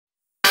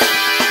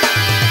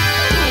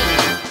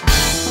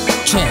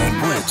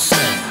Jam with Sam.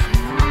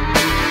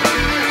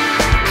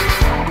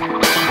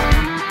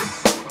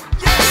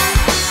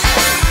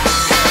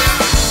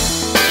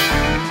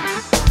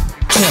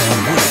 Jam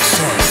with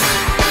Sam.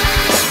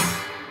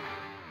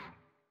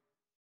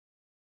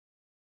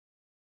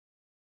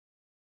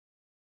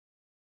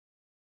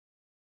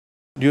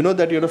 Do you know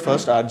that you're the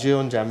first RJ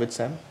on Jam with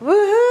Sam?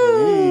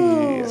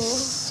 Woohoo!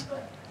 Yes.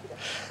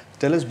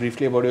 Tell us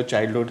briefly about your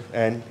childhood,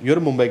 and you're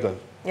a Mumbai girl.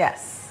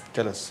 Yes.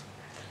 Tell us.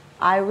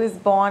 I was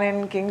born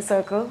in King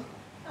Circle.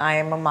 I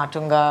am a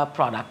Matunga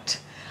product.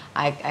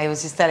 I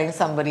was just telling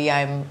somebody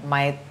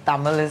my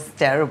Tamil is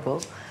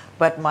terrible,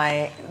 but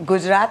my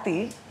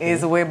Gujarati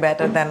is way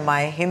better than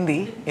my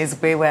Hindi,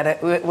 is way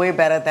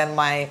better than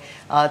my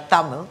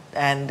Tamil.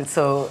 And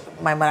so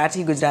my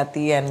Marathi,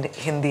 Gujarati and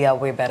Hindi are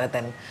way better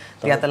than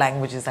the other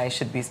languages I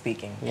should be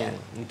speaking. Yeah.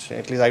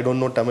 At least I don't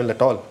know Tamil at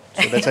all.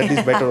 So that's at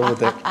least better over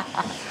there.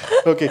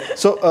 Okay.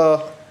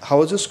 So how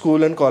was your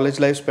school and college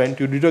life spent?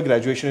 You did your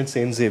graduation in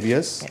St.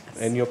 Xavier's, yes,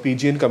 and your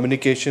PG in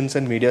Communications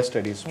and Media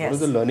Studies. Yes. What was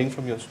the learning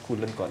from your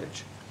school and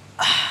college?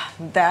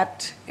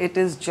 That it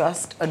is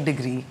just a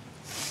degree.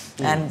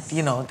 And,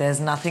 you know,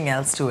 there's nothing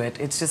else to it.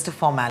 It's just a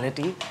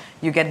formality.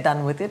 You get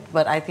done with it.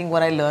 But I think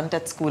what I learned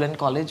at school and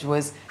college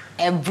was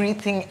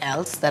everything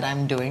else that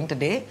I'm doing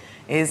today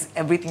is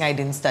everything I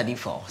didn't study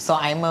for. So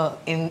I'm a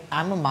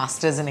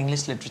master's in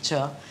English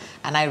literature,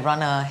 and I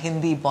run a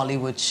Hindi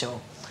Bollywood show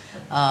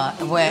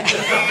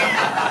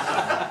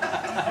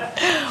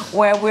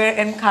where we're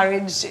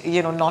encouraged,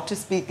 you know, not to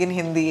speak in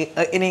Hindi,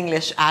 in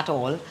English at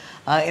all.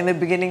 In the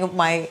beginning of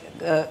my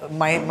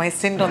my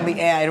stint on the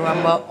air, I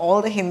remember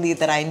all the Hindi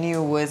that I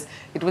knew was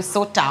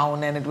so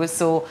town, and it was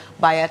so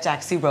buy a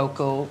taxi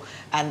roko,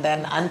 and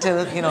then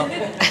until, you know,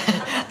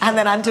 and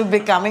then until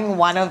becoming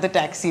one of the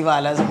taxi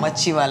walas or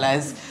machi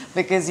walas,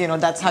 because, you know,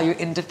 that's how you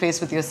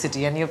interface with your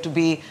city, and you have to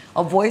be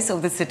a voice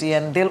of the city,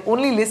 and they'll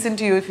only listen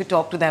to you if you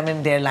talk to them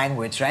in their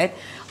language, right?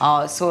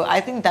 So I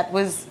think that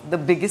was the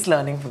biggest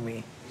learning for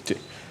me.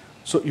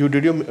 So you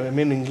did your,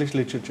 English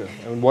literature.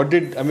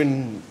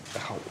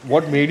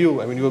 What made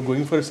you, you were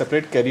going for a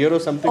separate career or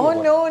something?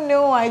 Oh,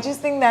 no. I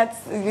just think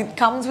it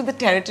comes with the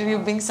territory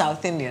of being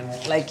South Indian.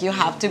 Like, you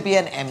have to be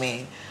an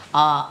MA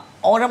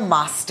or a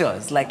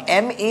master's. Like,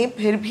 MA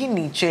phir bhi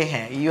niche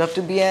hai. You have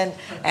to be an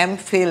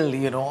MPhil,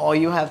 you know, or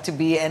you have to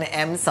be an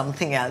M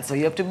something else. So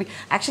you have to be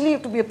a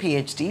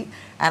PhD.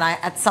 And I,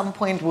 at some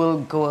point, will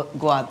go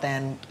out there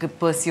and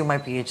pursue my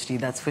PhD,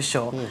 that's for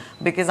sure.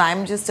 Because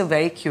I'm just a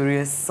very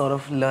curious, sort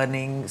of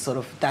learning,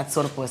 that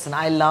sort of person.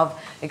 I love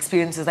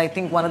experiences. I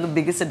think one of the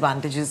biggest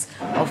advantages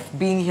of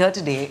being here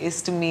today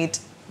is to meet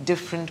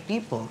different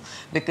people,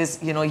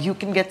 because, you know, you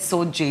can get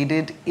so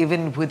jaded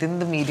even within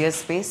the media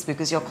space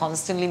because you're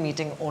constantly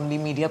meeting only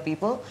media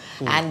people,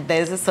 and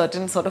there's a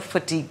certain sort of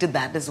fatigue to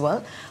that as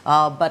well,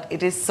 but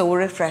it is so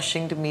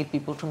refreshing to meet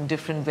people from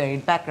different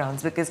varied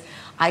backgrounds, because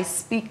I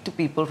speak to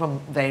people from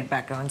varied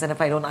backgrounds, and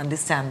if I don't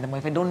understand them, or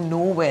if I don't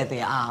know where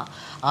they are,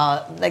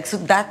 so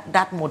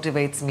that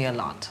motivates me a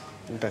lot.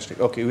 Fantastic.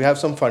 Okay, we have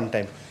some fun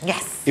time.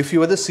 Yes. If you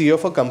were the CEO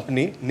of a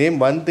company, name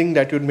one thing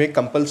that you'd make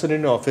compulsory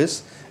in your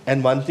office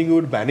and one thing you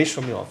would banish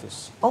from your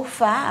office. Oh,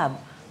 fab.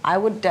 I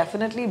would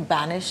definitely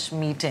banish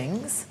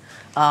meetings,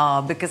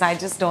 because I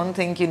just don't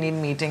think you need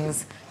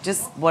meetings.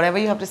 Just whatever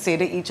you have to say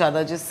to each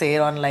other, just say it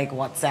on like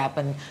WhatsApp,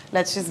 and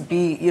let's just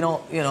be, you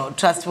know,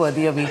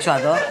 trustworthy of each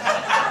other.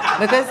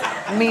 Because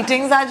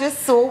meetings are just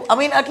so,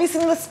 at least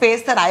in the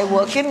space that I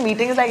work in,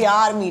 meetings like,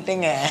 yaar,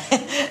 meeting hai.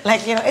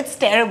 Like, you know, it's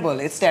terrible.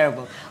 It's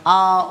terrible.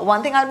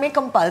 One thing I'd make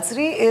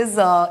compulsory is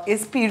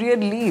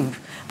period leave.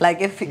 Like,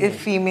 if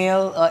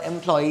female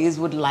employees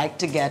would like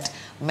to get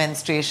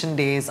menstruation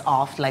days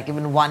off, like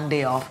even one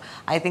day off,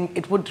 I think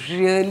it would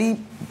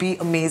really be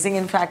amazing.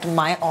 In fact, in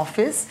my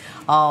office,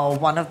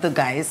 one of the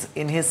guys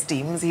in his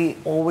teams, he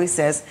always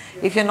says,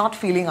 if you're not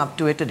feeling up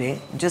to it today,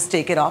 just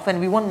take it off, and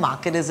we won't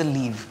mark it as a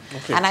leave.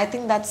 Okay. And I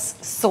think that's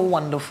so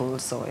wonderful.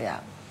 So, yeah.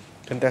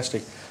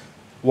 Fantastic.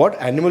 What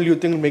animal you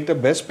think will make the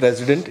best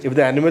president if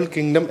the animal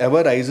kingdom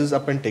ever rises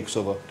up and takes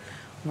over?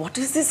 What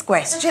is this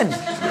question?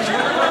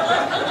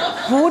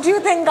 Who do you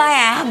think I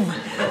am?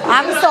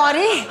 I'm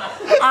sorry.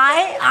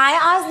 I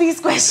ask these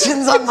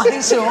questions on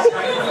my show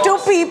to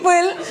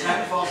people.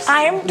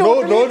 I am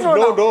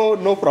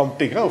totally no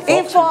prompting. Huh?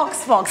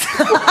 Fox. Fox.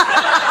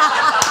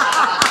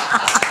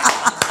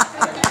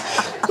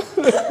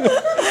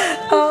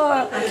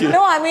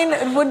 No,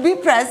 it would be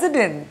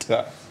president.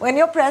 Yeah. When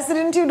you're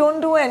president, you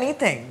don't do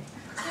anything.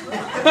 So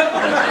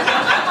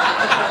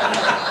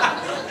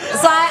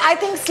I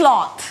think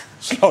sloth.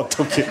 Sloth,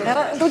 okay.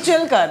 Tu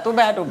chill kar, tu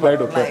baith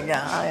upar. Like,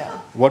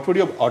 yeah. What would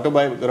your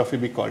autobiography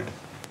be called?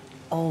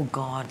 Oh,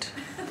 God.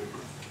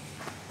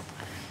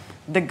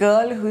 The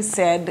girl who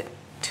said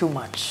too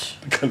much.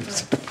 The girl who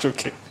said too much,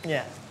 okay.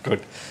 Yeah.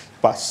 Good.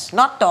 Pass.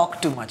 Not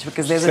talk too much,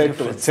 because there's a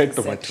difference. Said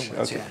too much.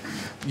 Okay.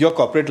 Yeah. Your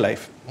corporate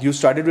life. You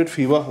started with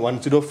Fever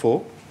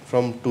 104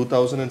 from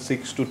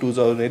 2006 to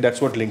 2008.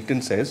 That's what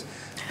LinkedIn says.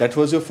 That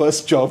was your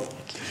first job.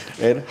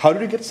 And how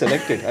did you get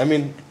selected?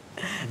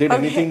 Did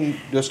anything,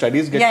 your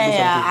studies get to do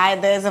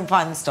something? There's a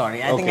fun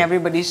story. I think Okay.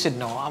 everybody should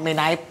know. I mean,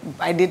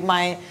 I did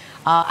my,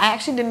 I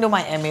actually didn't do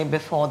my MA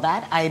before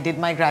that. I did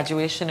my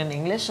graduation in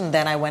English, and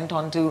then I went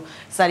on to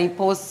study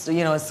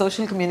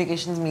social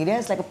communications media.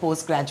 It's like a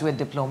postgraduate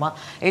diploma.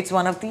 It's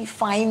one of the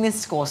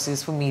finest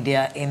courses for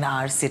media in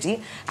our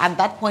city. At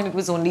that point, it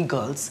was only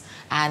girls,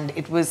 and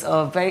it was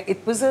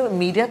a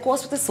media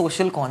course with a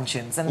social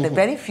conscience. And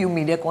very few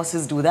media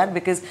courses do that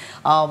because,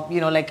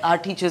 like our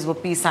teachers were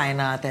P.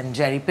 Sainath and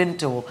Jerry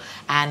Pinto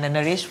and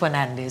Naresh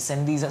Fernandez,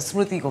 and these are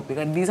Smriti Gopika,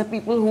 and these are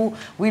people who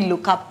we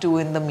look up to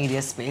in the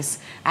media space.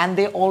 And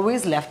they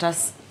always left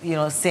us,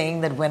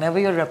 saying that whenever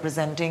you're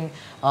representing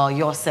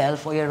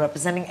yourself or you're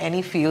representing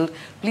any field,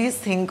 please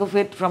think of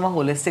it from a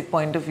holistic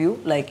point of view.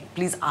 Like,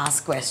 please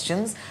ask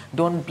questions.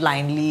 Don't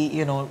blindly,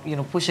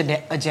 push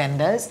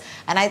agendas.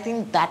 And I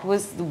think that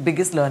was the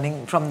biggest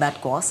learning from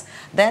that course.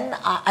 Then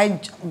I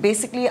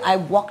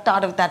walked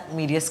out of that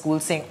media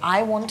school saying,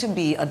 I want to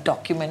be a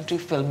documentary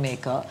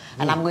filmmaker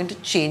and I'm going to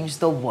change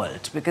the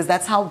world, because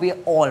that's how we're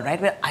all,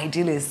 right? We're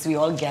idealists. We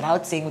all get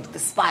out saying with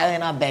this fire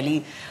in our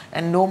belly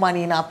and no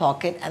money in our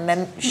pocket. And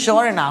then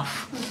sure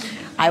enough,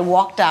 I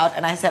walked out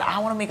and I said, I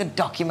want to make a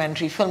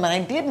documentary film. And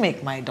I did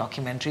make my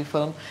documentary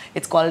film.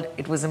 It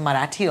was a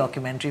Marathi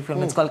documentary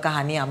film. It's called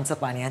Kahani Amcha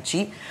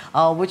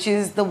Paniyachi, which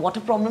is the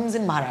water problems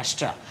in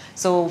Maharashtra.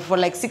 So for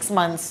like 6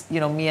 months,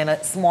 me and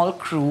a small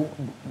crew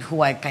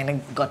who I kind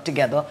of got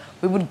together,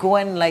 we would go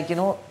and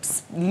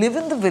live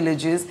in the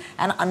villages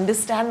and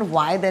understand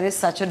why there is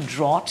such a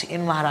drought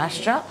in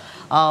Maharashtra.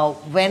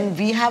 When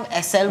we have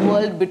SL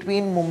World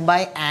between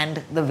Mumbai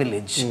and the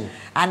village.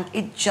 And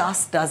it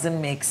just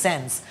doesn't make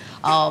sense.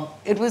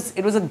 It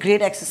was a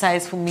great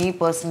exercise for me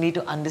personally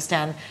to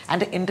understand and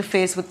to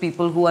interface with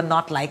people who are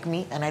not like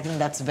me, and I think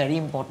that's very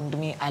important to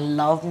me. I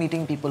love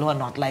meeting people who are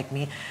not like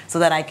me so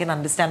that I can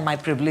understand my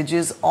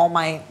privileges or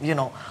my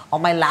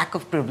lack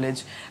of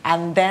privilege.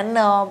 And then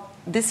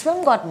this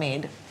film got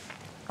made,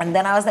 and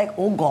then I was like,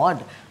 oh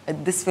God,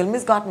 this film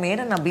has got made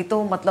and abhi to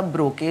matlab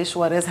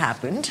brokeshwar has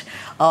happened.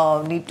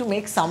 Need to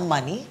make some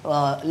money.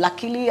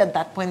 Luckily at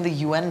that point the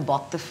UN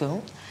bought the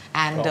film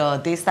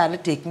and they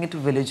started taking it to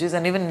villages,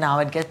 and even now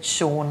it gets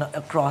shown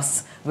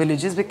across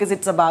villages because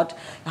it's about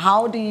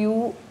how do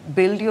you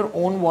build your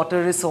own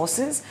water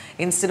resources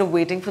instead of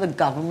waiting for the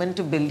government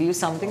to build you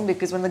something,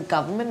 because when the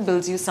government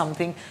builds you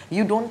something,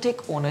 you don't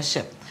take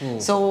ownership.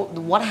 So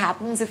what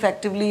happens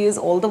effectively is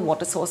all the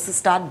water sources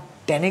start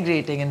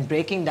denigrating and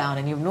breaking down,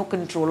 and you have no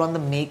control on the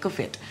make of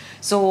it.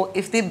 So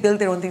if they built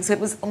their own thing, so it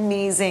was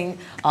amazing,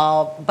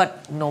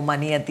 but no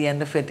money at the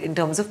end of it in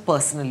terms of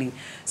personally.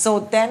 So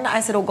then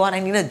I said, oh God,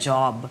 I need a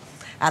job.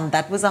 And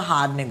that was a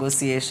hard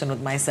negotiation with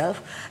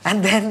myself.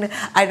 And then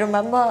I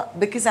remember,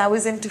 because I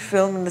was into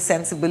film and the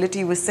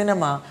sensibility with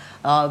cinema,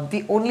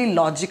 the only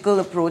logical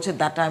approach at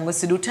that time was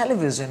to do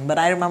television. But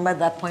I remember at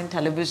that point,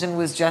 television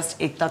was just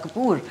Ekta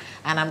Kapoor.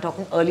 And I'm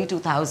talking early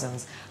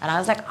 2000s. And I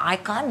was like, I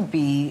can't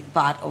be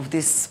part of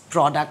this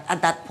product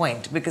at that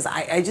point, because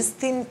I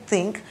just didn't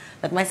think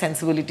that my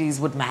sensibilities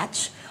would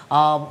match.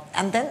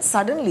 And then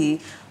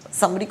suddenly,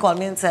 somebody called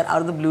me and said,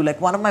 out of the blue,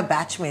 like one of my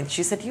batchmates,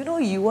 she said,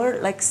 you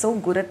are like so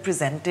good at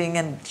presenting,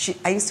 and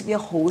I used to be a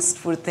host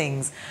for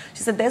things.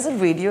 She said, there's a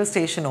radio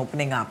station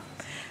opening up.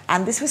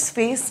 And this was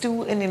phase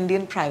 2 in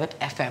Indian private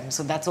FM.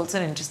 So that's also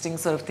an interesting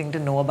sort of thing to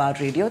know about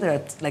radio.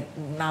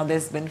 Now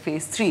there's been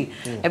phase 3.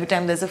 Every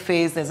time there's a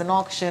phase, there's an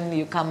auction,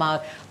 you come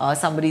out,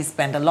 somebody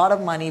spent a lot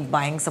of money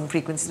buying some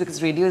frequencies,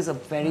 because radio is a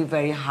very,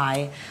 very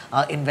high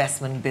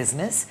investment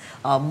business.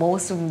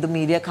 Most of the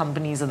media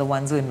companies are the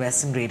ones who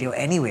invest in radio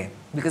anyway,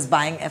 because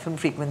buying FM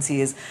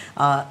frequency is,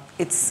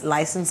 it's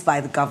licensed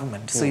by the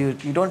government. So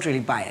you don't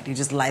really buy it, you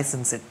just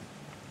license it.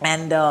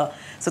 And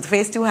so the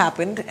phase 2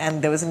 happened,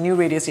 and there was a new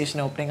radio station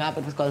opening up.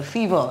 It was called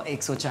Fever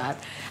 104.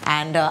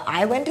 And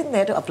I went in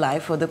there to apply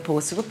for the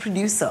post of a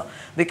producer,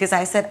 because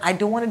I said, I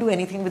don't want to do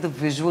anything with a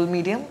visual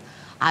medium.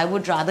 I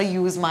would rather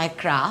use my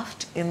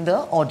craft in the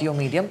audio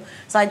medium.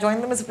 So I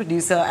joined them as a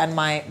producer, and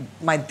my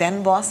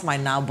then boss, my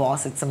now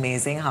boss, it's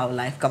amazing how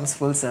life comes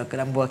full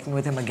circle. I'm working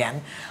with him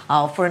again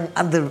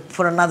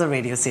for another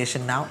radio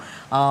station now.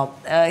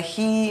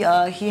 He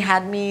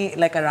had me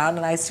like around,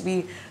 and I used to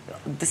be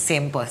the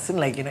same person.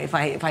 Like,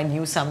 if I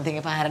knew something,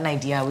 if I had an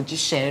idea, I would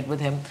just share it with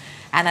him.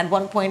 And at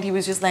one point, he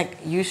was just like,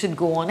 you should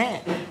go on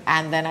it.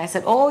 And then I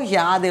said, oh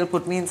yeah, they'll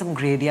put me in some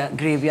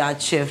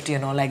graveyard shift,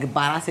 like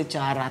 12 se 4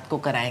 raat ko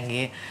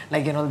karayenge.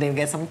 Like, they'll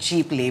get some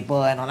cheap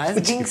labor and all. I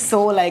was being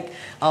so like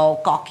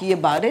cocky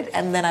about it.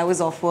 And then I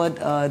was offered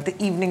the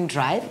evening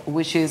drive,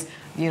 which is,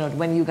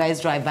 when you guys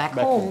drive back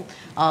home,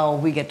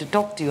 we get to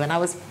talk to you. And I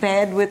was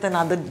paired with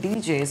another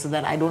DJ so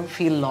that I don't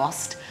feel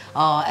lost.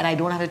 And I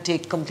don't have to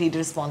take complete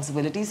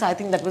responsibility. So I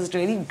think that was a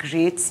really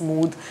great,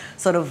 smooth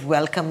sort of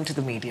welcome to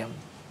the medium.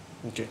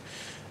 Okay.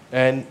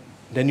 And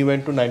then you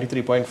went to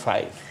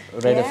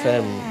 93.5, Red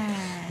FM,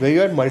 where you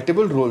had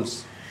multiple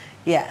roles.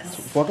 Yes.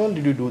 So what all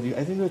did you do?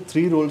 I think there were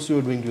 3 roles you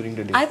were doing during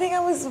the day. I think I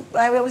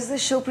was the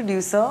show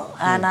producer,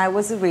 and I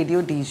was a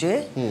radio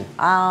DJ.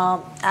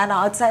 And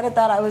outside of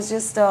that, I was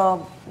just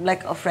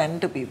like a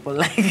friend to people,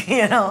 like,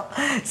 you know.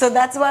 So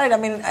that's why, I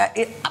mean,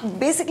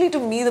 basically to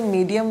me, the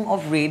medium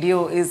of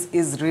radio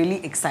is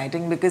really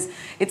exciting because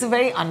it's a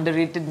very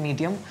underrated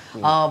medium.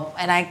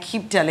 And I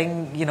keep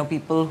telling, you know,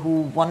 people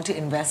who want to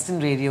invest in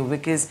radio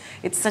because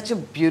it's such a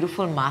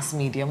beautiful mass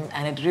medium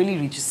and it really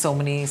reaches so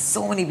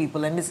many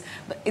people. And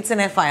it's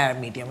an FIR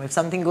medium. If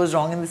something goes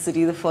wrong in the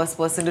city, the first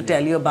person to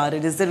tell you about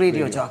it is the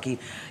radio jockey.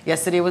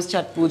 Yesterday was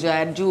Chat Puja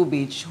at Juhu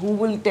Beach. Who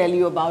will tell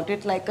you about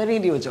it like a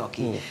radio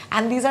jockey?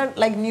 And these are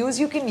like news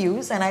you can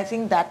use, and I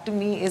think that to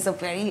me is a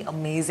very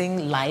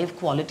amazing live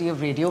quality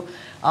of radio.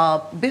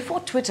 Before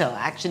Twitter,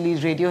 actually,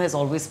 radio has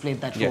always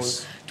played that role.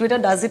 Twitter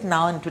does it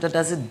now, and Twitter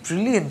does it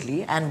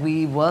brilliantly, and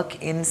we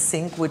work in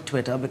sync with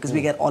Twitter because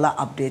we get all our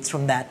updates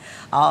from that.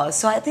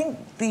 So I think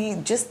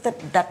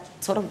that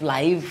sort of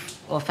live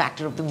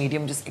factor of the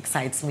medium just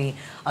excites me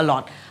a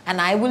lot,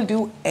 and I will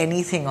do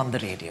anything on the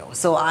radio.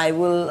 So I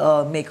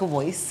will make a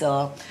voice.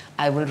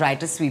 I will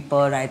write a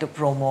sweeper, write a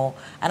promo,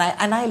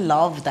 and I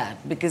love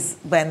that because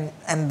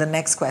and the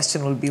next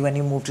question will be when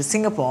you move to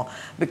Singapore,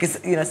 because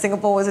you know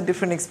Singapore was a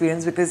different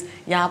experience because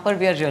यहाँ पर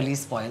we are really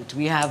spoiled.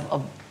 We have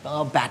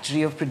a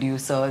battery of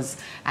producers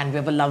and we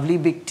have a lovely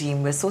big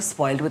team. We're so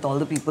spoiled with all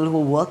the people who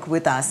work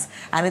with us,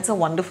 and it's a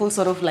wonderful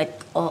sort of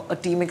like a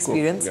team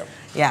experience. Cool.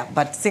 Yeah,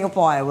 but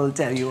Singapore I will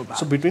tell you about.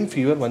 So between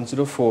Fever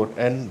 104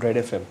 and Red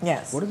FM,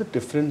 yes, what is the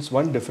difference?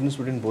 One difference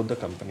between both the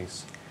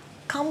companies?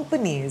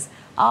 Companies.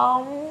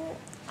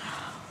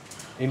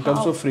 In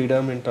terms of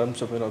freedom, in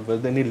terms of, you know, were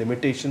there any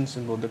limitations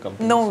in both the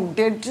companies? No,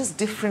 they're just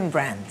different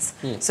brands.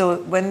 So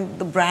when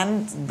the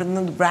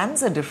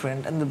brands are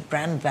different and the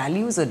brand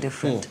values are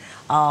different,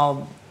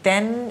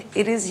 then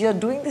you're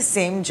doing the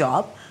same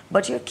job,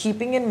 but you're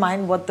keeping in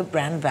mind what the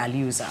brand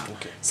values are.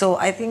 So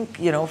I think,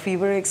 you know,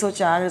 Fever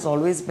 104 has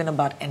always been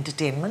about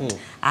entertainment,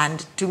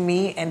 and to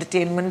me,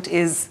 entertainment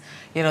is,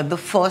 you know, the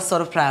first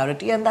sort of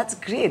priority, and that's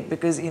great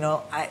because, you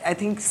know, I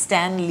think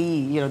Stan Lee,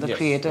 you know, the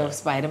creator of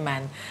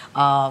Spider-Man,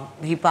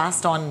 he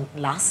passed on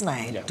last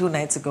night, 2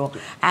 nights ago,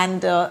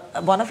 and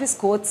one of his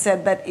quotes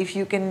said that if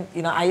you can,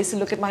 you know, I used to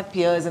look at my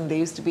peers and they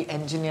used to be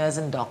engineers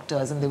and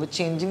doctors and they were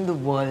changing the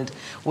world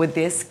with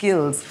their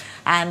skills,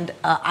 and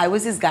I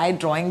was this guy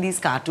drawing these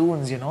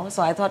cartoons, you know,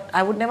 so I thought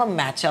I would never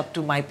match up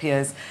to my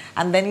peers,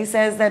 and then he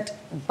says that,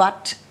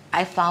 but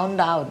I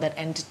found out that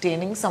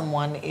entertaining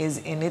someone is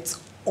in its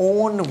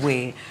own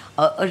way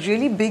a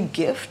really big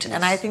gift,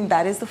 and I think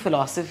that is the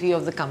philosophy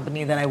of the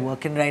company that I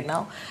work in right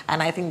now,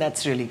 and I think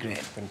that's really great.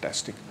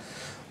 Fantastic.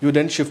 You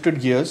then shifted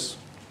gears.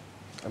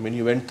 I mean,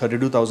 you went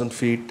 32,000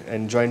 feet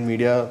and joined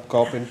Media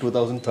Corp in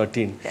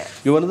 2013.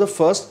 You're one of the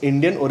first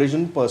Indian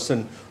origin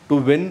person to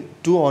win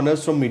 2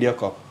 honors from Media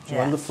Corp. So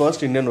one of the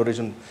first Indian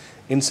origin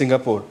in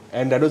Singapore,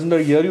 and that was in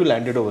the year you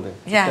landed over there.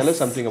 So tell us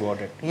something about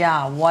it.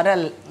 Yeah,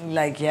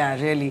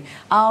 really.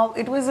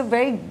 It was a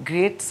very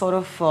great sort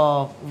of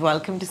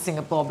welcome to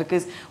Singapore,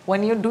 because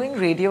when you're doing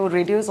radio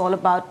is all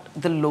about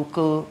the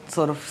local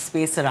sort of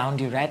space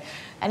around you, right?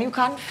 And you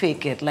can't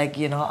fake it. Like,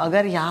 you know,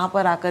 अगर यहाँ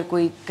पर आकर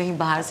कोई कहीं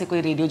बाहर से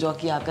कोई radio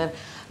jockey आकर,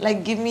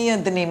 like, give me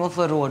the name of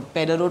a road,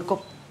 Pedder Road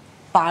को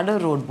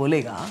Pada Road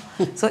bolega.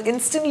 So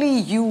instantly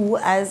you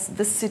as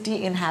the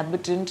city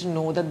inhabitant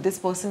know that this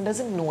person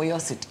doesn't know your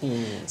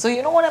city. So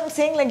you know what I'm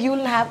saying? Like, you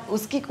will have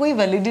uski koi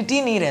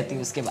validity nahi rehti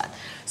uske baad.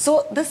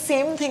 So the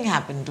same thing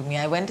happened to me.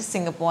 I went to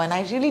Singapore and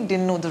I really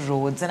didn't know the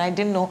roads, and I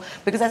didn't know,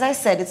 because as I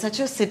said, it's such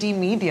a city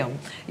medium.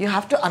 You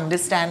have to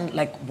understand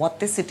like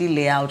what the city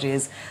layout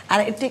is,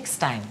 and it takes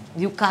time.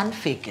 You can't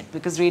fake it,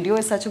 because radio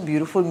is such a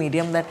beautiful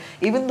medium that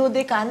even though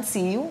they can't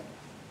see you,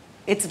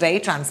 it's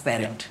very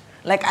transparent.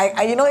 Like,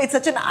 you know, it's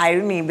such an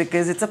irony,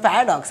 because it's a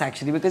paradox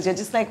actually, because you're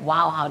just like,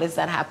 wow, how does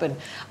that happen?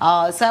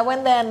 So I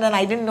went there and then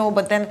I didn't know,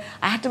 but then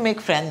I had to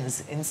make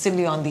friends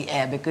instantly on the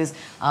air, because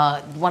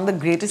one of the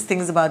greatest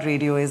things about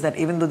radio is that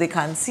even though they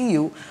can't see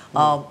you,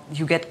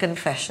 you get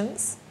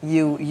confessions,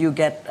 you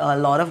get a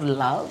lot of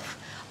love,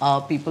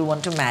 people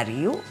want to marry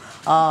you.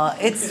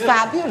 It's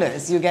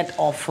fabulous. You get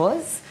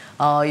offers,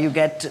 you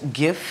get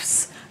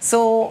gifts.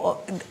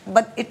 So,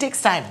 but it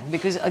takes time,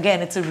 because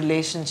again, it's a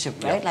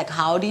relationship, right? Like,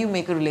 how do you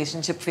make a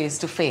relationship face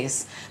to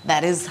face?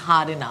 That is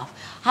hard enough.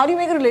 How do you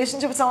make a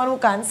relationship with someone who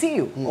can't see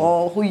you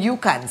or who you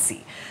can't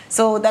see?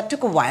 So that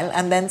took a while,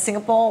 and then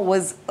Singapore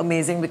was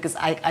amazing because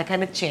I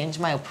kind of changed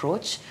my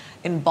approach.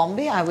 In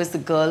Bombay, I was the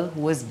girl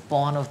who was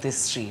born of this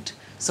street.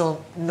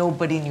 So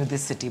nobody knew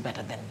this city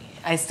better than me.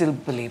 I still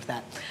believe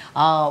that.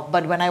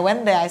 But when I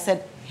went there, I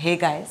said, hey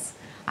guys,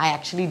 I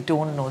actually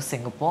don't know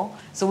Singapore,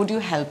 so would you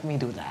help me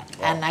do that?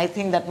 Wow. And I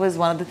think that was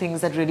one of the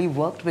things that really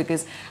worked,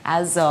 because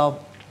as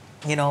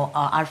you know,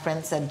 our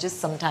friend said just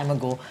some time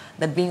ago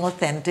that being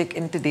authentic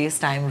in today's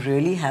time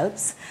really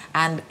helps.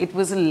 And it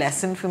was a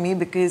lesson for me,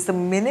 because the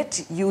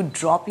minute you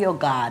drop your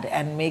guard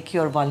and make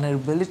your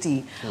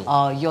vulnerability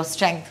your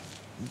strength,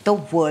 the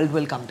world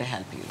will come to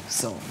help you.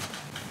 So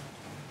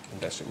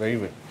fantastic, very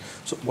well.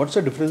 So what's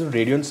the difference of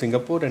radio in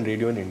Singapore and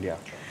radio in India?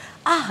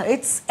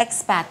 It's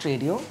expat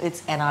radio,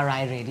 it's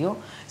NRI radio.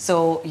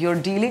 So you're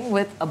dealing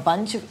with a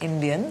bunch of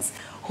Indians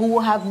who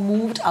have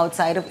moved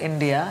outside of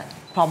India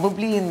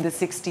probably in the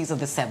 60s or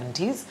the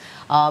 70s,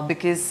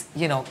 because,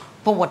 you know,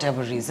 for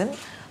whatever reason.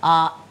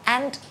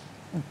 And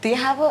they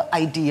have an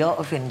idea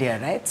of India,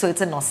 right? So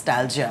it's a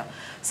nostalgia.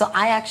 So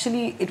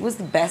it was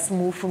the best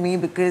move for me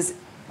because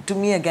to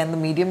me, again, the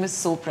medium is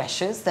so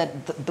precious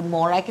that the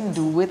more I can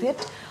do with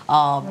it,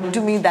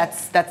 to me,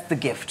 that's the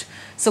gift.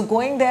 So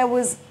going there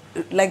was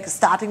like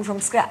starting from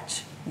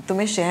scratch.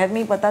 तुम्हें शहर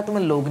नहीं पता,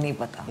 तुम्हें लोग नहीं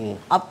पता.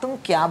 अब तुम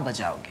क्या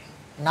बजाओगे?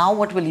 Now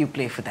what will you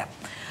play for them?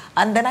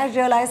 And then I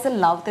realized the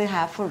love they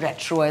have for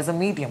retro as a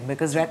medium,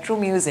 because retro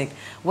music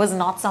was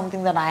not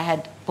something that I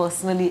had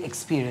personally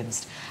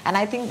experienced. And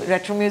I think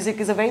retro music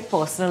is a very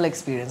personal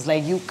experience.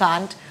 Like you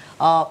can't,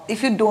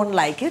 if you don't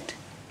like it,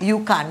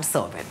 you can't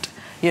serve it.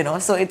 You know,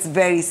 so it's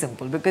very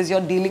simple because you're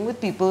dealing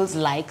with people's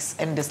likes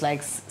and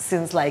dislikes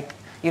since like,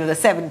 you know, the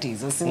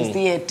 70s or since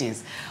the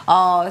 80s.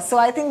 So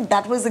I think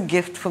that was a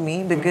gift for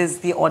me because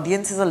the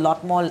audience is a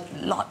lot more,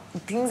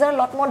 things are a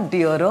lot more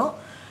dearer.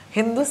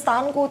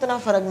 Hindustan को उतना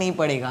फर्क नहीं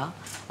पड़ेगा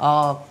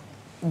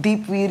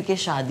दीपवीर के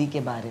शादी के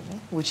बारे में,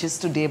 which is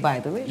today, by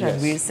the way.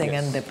 Ranveer Singh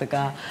and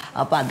Deepika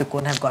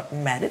Padukone have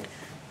gotten married.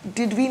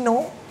 Did we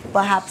know?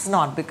 Perhaps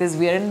not, because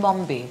we are in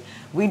Bombay.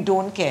 We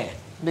don't care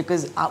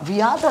because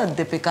we are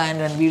the Deepika and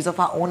Ranveers of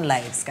our own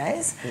lives,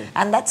 guys.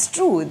 And that's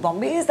true.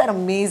 Bombay is that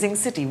amazing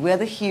city. We are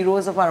the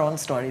heroes of our own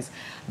stories.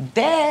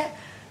 There,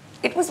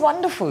 it was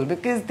wonderful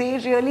because they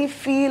really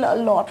feel a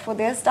lot for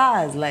their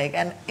stars, like,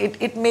 and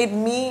it made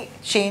me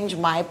change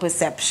my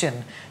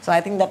perception. So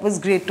I think that was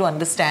great to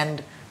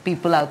understand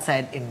people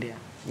outside India.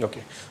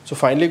 Okay, so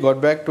finally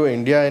got back to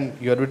India and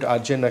you're with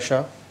RJ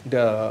Nasha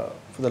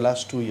for the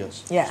last 2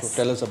 years. Yes.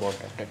 So tell us about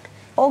that.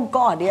 Oh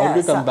God, yes. How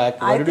did you come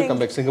back? Why did you come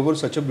back? Singapore is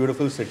such a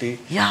beautiful city.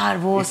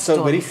 Yeah, it's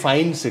a very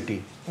fine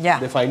city. Yeah.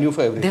 They find you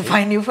for everything. They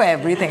find you for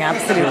everything,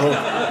 absolutely.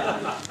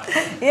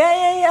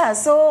 Yeah.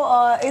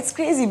 So it's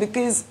crazy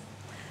because,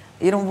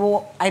 you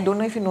know, I don't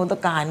know if you know the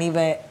kahani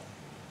where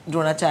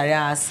Dronacharya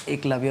asked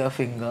Eklavya a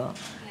finger,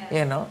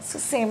 you know, so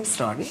same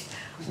story.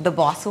 The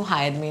boss who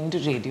hired me into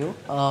radio,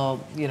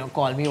 you know,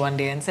 called me one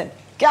day and said,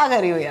 "Kya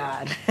kar rahi ho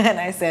yaar?" And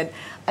I said,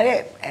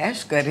 "Arey,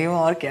 ऐश कर रही हूँ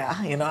और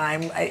क्या?" You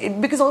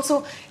know, because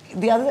also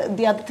the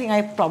other thing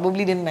I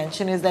probably didn't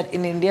mention is that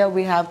in India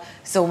we have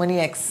so many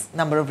X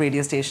number of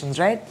radio stations,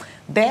 right?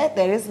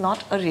 There is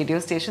not a radio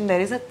station, there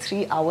is a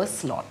 3-hour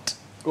slot.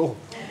 Oh.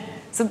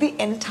 So the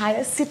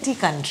entire city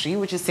country,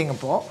 which is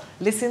Singapore,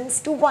 listens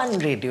to one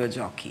radio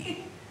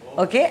jockey.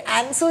 Okay?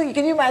 And so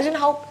can you imagine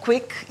how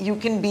quick you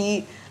can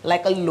be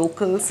like a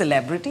local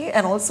celebrity?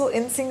 And also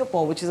in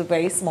Singapore, which is a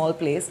very small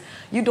place,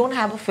 you don't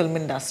have a film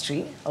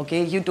industry,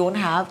 okay? You don't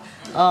have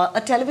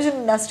a television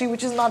industry,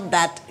 which is not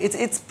that,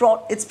 it's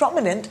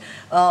prominent,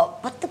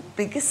 but the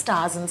biggest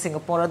stars in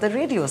Singapore are the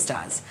radio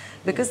stars.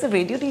 Because the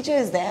radio DJ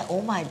is there,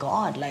 oh my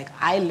God, like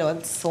I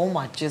learned so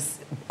much just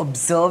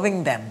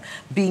observing them,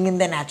 being in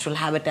their natural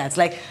habitats.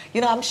 Like,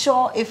 you know, I'm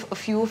sure if a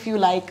few of you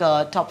like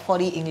top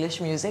 40 English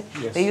music,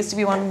 there used to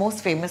be one of the most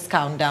famous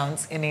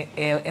countdowns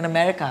in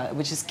America,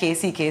 which is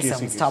Casey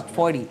Kasem's top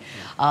 40.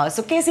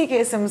 So Casey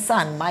Kasem's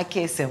son, Mike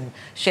Kasem,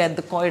 shared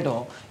the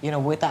corridor, you know,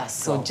 with us.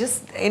 So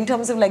just in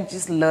terms of like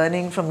just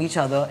learning from each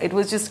other, it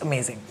was just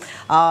amazing.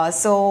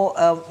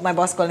 So my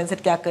boss called and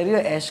said, "Kya kar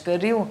rahi ho? Aish kar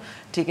rahi hu?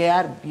 ठीक है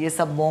यार, ये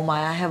सब बोम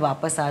आया है,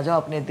 वापस आ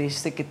जाओ, अपने देश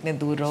से कितने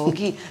दूर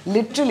रहोगी."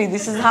 Literally,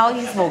 this is how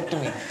he spoke to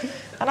me.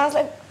 And I was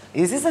like,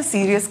 is this a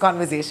serious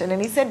conversation?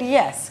 And he said,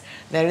 yes,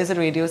 there is a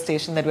radio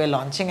station that we're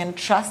launching, and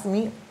trust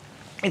me,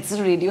 it's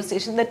a radio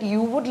station that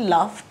you would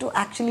love to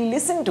actually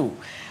listen to.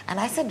 And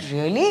I said,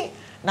 really?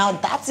 Now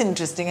that's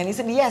interesting. And he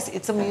said, yes,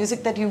 it's a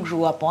music that you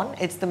grew up on.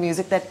 It's the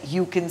music that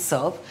you can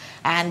serve.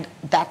 And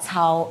that's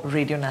how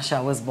Radio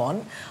Nasha was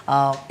born.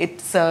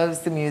 It serves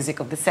the music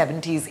of the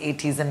 70s,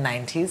 80s and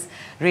 90s.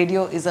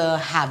 Radio is a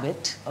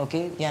habit,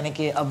 okay? Yani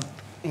ki,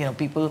 you know,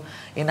 people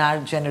in our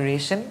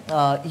generation,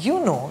 you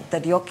know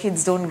that your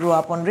kids don't grow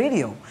up on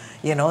radio.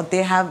 You know,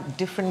 they have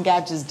different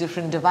gadgets,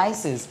 different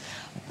devices.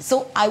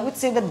 So I would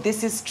say that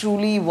this is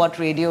truly what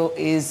radio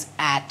is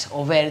at,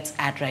 or where it's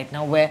at right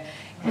now, where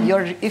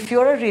if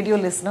you're a radio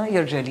listener,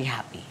 you're really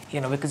happy,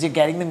 you know, because you're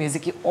getting the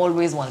music you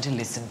always want to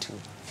listen to.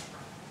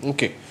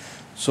 Okay.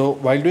 So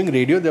while doing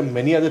radio, there are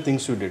many other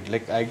things you did.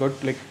 Like I got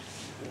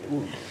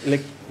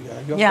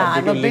yeah,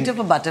 I'm a bit of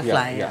a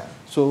butterfly. Yeah.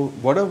 So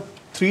what are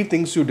 3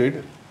 things you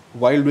did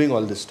while doing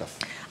all this stuff?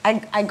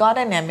 I got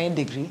an MA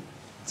degree.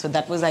 So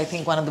that was, I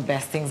think, one of the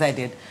best things I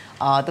did.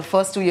 The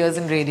first 2 years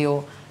in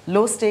radio,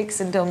 low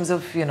stakes in terms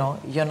of, you know,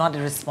 you're not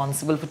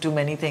responsible for too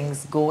many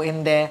things. Go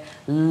in there,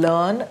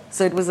 learn.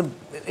 So it was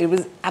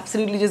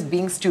absolutely just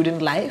being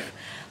student life.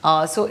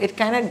 So it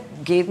kind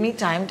of gave me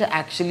time to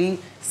actually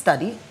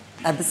study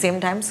at the same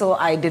time. So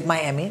I did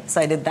my MA,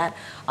 so I did that.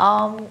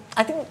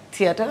 I think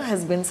theatre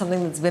has been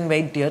something that's been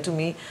very dear to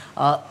me.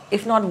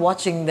 If not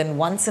watching, then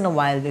once in a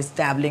while just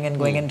dabbling and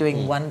going and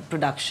doing one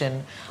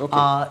production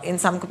in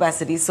some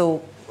capacity.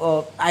 So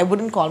I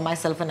wouldn't call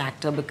myself an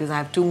actor because I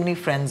have too many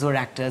friends who are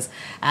actors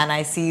and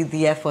I see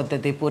the effort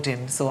that they put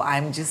in. So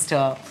I'm just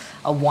a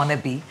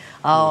wannabe.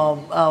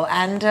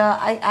 And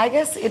I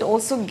guess it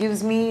also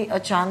gives me a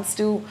chance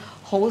to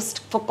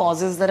host for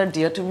causes that are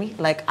dear to me.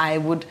 Like I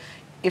would,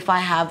 if I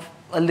have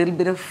a little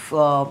bit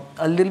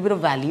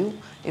of value,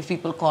 if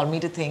people call me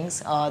to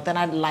things, then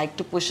I'd like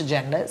to push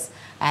agendas.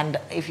 And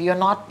if you're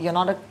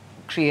not a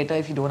creator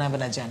if you don't have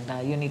an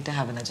agenda. You need to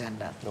have an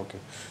agenda. Okay.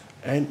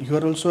 And you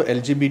are also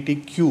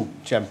LGBTQ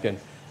champion.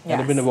 Yes. And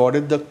have been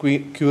awarded the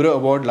Cura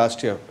Award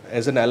last year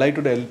as an ally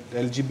to the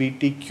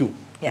LGBTQ.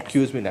 Yes.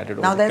 Q has been added.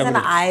 Now there's an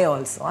community. I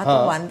also. I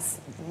think once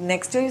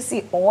next year you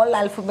see all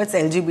alphabets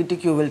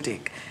LGBTQ will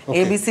take.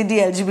 Okay. A, B, C, D,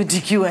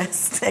 LGBTQ,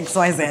 S, X,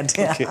 Y, Z.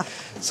 Yeah. Okay.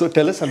 So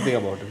tell us something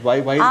about it. Why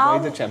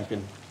the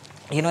champion?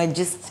 You know, it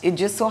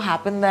just so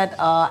happened that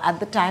at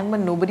the time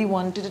when nobody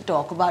wanted to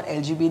talk about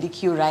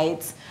LGBTQ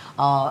rights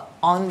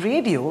on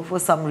radio for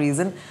some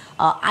reason,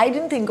 I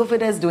didn't think of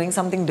it as doing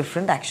something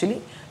different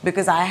actually,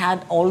 because I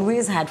had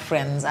always had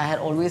friends, I had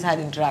always had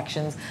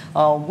interactions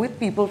with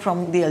people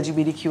from the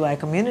LGBTQI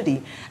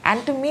community,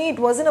 and to me it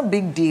wasn't a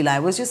big deal. I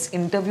was just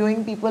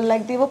interviewing people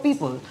like they were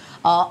people.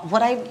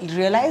 What I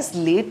realized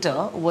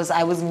later was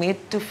I was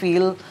made to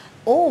feel,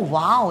 oh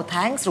wow,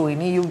 thanks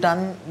Rohini, you've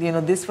done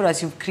this for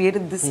us, you've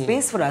created this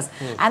space for us.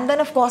 And then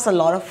of course a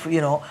lot of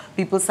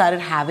people started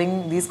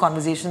having these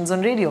conversations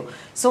on radio.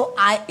 So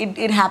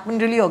it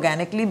happened really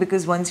organically,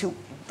 because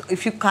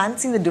if you can't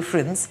see the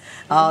difference,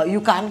 you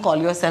can't call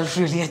yourself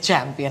really a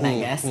champion, I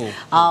guess.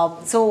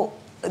 So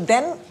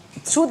then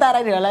through that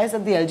I realized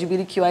that the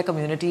LGBTQI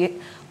community,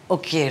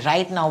 okay,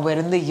 right now we're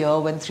in the year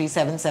when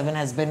 377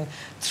 has been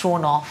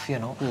thrown off,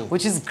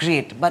 which is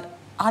great. But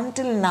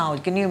until now,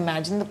 can you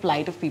imagine the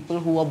plight of people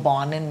who were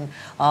born in,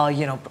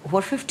 who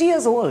are 50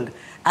 years old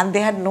and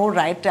they had no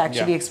right to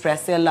actually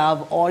express their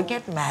love or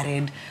get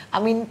married? I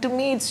mean, to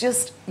me, it's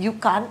just, you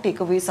can't take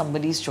away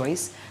somebody's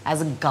choice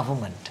as a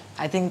government.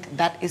 I think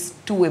that is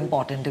too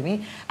important to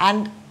me.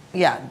 And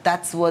yeah,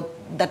 that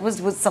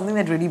was something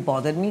that really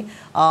bothered me.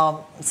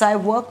 So I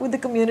work with the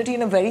community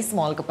in a very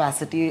small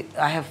capacity.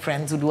 I have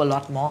friends who do a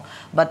lot more,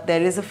 but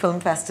there is a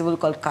film festival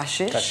called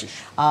Kashish.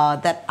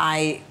 That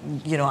I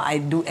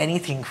do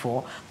anything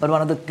for. But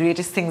one of the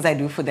greatest things I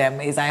do for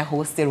them is I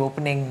host their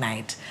opening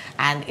night,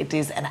 and it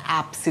is an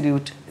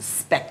absolute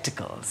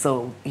spectacle.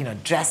 So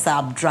dress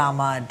up,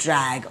 drama,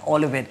 drag,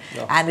 all of it,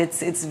 and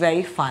it's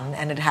very fun,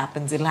 and it'll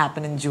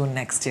happen in June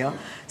next year.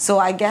 So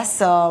I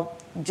guess.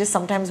 Just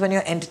sometimes when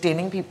you're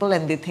entertaining people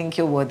and they think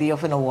you're worthy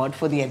of an award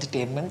for the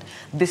entertainment,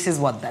 this is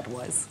what that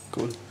was.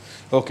 Cool.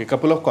 Okay,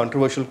 couple of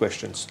controversial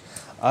questions.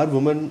 Are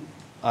women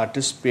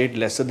artists paid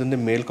lesser than their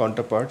male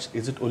counterparts?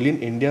 Is it only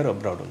in India or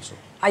abroad also?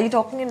 Are you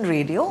talking in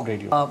radio?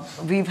 Radio.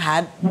 We've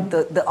had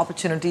the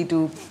opportunity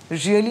to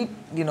really,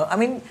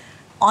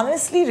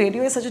 honestly,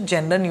 radio is such a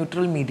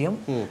gender-neutral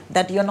medium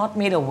that you're not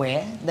made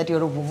aware that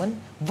you're a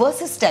woman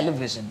versus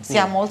television. See,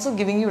 I'm also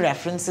giving you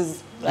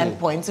references and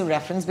points of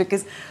reference,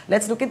 because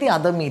let's look at the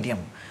other medium.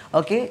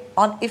 Okay,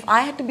 if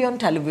I had to be on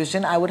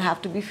television, I would have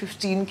to be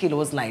 15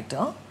 kilos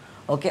lighter.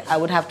 Okay, I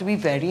would have to be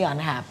very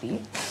unhappy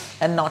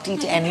and not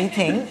eat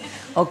anything.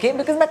 Okay,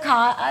 because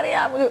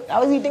I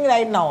was eating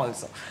right now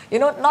also.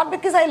 Not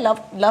because I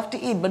love to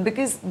eat, but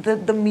because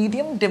the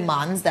medium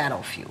demands that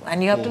of you,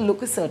 and you have to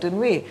look a certain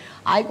way.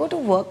 I go to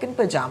work in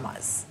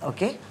pajamas.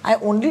 Okay, I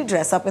only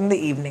dress up in the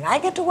evening. I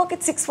get to work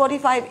at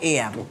 6:45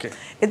 a.m. Okay,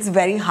 it's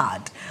very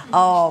hard,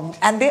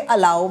 and they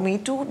allow me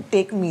to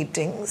take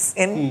meetings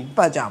in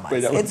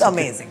pajamas. It's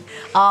amazing,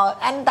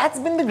 and that's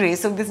been the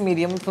grace of this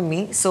medium for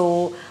me.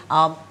 So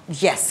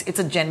yes, it's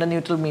a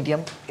gender-neutral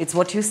medium. It's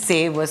what you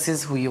say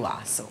versus who you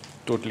are. So.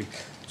 Totally.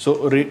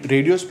 So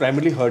radio is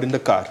primarily heard in the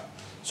car.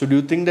 So do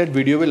you think that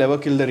video will ever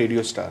kill the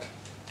radio star?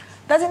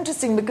 That's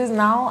interesting, because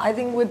now I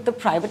think with the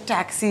private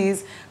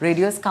taxis,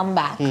 radios come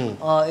back.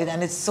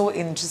 And it's so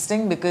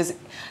interesting because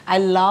I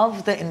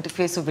love the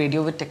interface of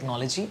radio with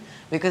technology,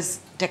 because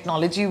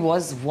technology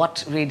was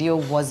what radio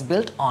was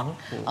built on.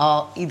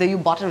 Either you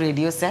bought a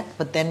radio set,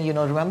 but then,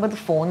 remember the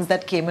phones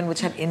that came in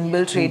which had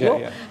inbuilt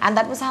radio? And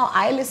that was how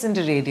I listened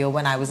to radio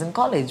when I was in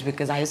college,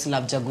 because I used to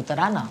love Jagu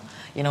Tarana.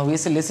 We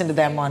used to listen to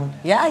them on,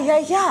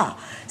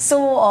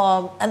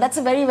 So, and that's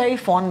a very, very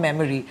fond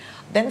memory.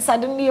 Then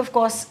suddenly, of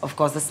course, the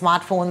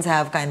smartphones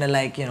have kind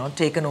of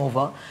taken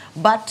over.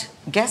 But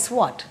guess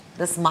what?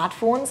 The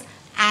smartphones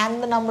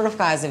and the number of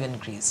cars have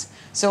increased.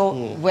 So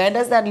where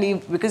does that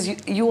leave? Because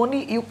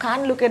you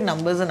can't look at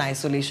numbers in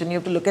isolation. You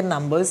have to look at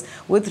numbers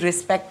with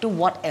respect to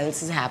what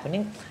else is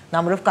happening.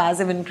 Number of cars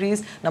have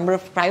increased. Number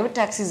of private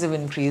taxis have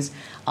increased.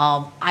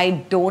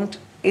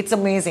 It's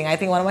amazing. I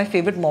think one of my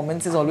favorite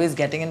moments is always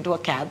getting into a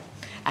cab,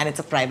 and it's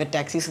a private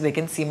taxi, so they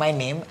can see my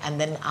name, and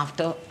then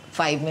after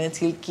 5 minutes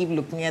he'll keep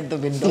looking at the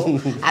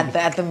window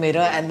at the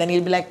mirror, and then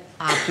he'll be like,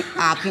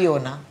 aap hi ho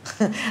na?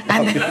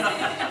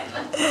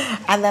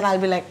 And then I'll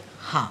be like,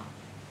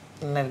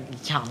 main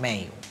hi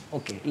hu.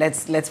 Okay,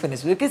 let's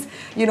finish, because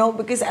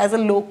because as a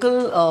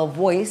local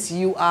voice,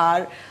 you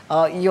are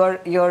your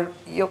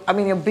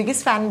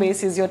biggest fan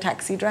base is your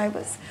taxi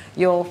drivers.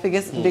 Your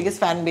biggest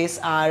fan base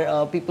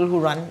are people who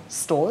run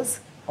stores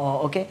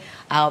okay?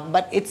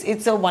 But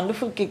it's a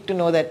wonderful kick to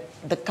know that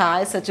the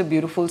car is such a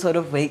beautiful sort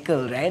of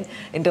vehicle, right?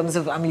 In terms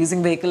of, I'm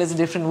using vehicle as a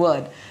different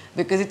word,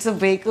 because it's a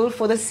vehicle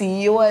for the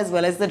CEO as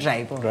well as the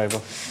driver.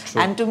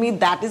 True. And to me,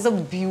 that is a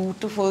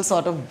beautiful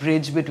sort of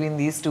bridge between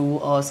these two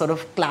sort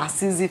of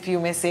classes, if you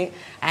may say.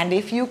 And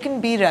if you can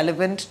be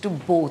relevant to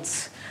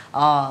both,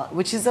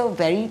 which is a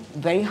very,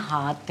 very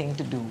hard thing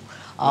to do,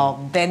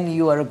 then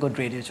you are a good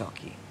radio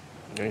jockey.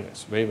 Very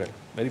nice. Very well.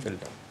 Very well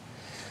done.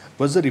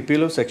 Was the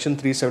repeal of Section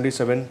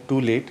 377 too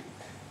late?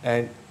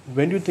 And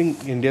when do you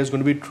think India is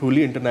going to be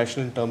truly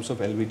international in terms of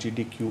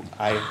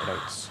LGBTQI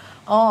rights?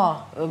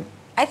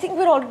 I think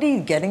we're already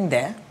getting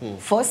there.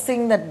 First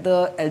thing that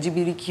the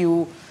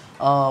LGBTQ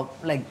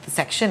like the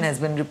section has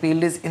been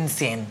repealed is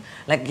insane.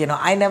 Like, you know,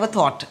 I never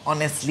thought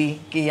honestly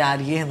कि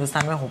यार ये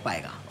हिंदुस्तान में हो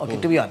पाएगा. Okay,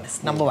 to be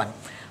honest, number one.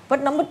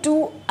 But number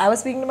two, I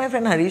was speaking to my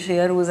friend Harish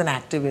here, who is an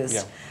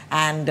activist,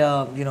 and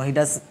you know, he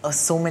does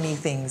so many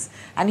things,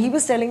 and he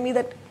was telling me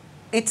that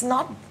it's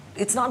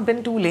not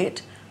been too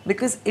late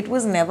because it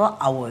was never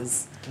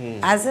ours.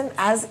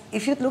 As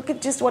if you look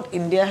at just what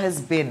India has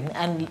been,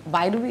 and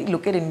why do we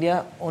look at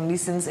India only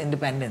since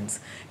independence?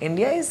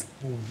 India is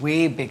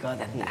way bigger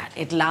than that.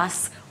 It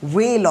lasts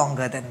way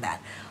longer than that.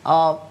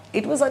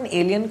 It was an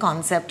alien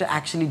concept to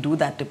actually do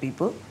that to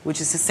people, which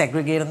is to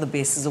segregate on the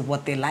basis of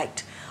what they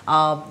liked.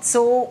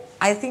 So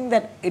I think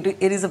that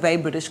it is a very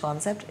British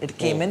concept. It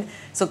came in.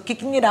 So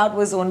kicking it out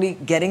was only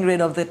getting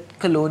rid of the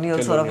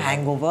colonial sort of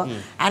hangover.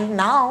 And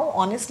now,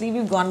 honestly,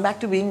 we've gone back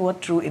to being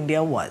what true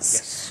India was.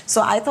 Yes.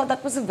 So I thought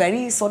that was a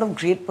very sort of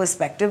great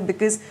perspective,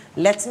 because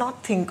let's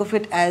not think of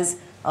it as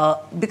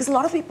because a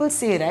lot of people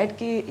say, right,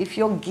 कि if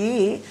you're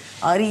gay,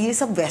 ये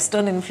सब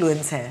Western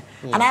influence है.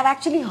 And I've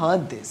actually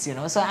heard this, you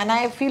know. So, and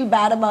I feel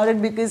bad about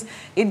it because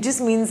it just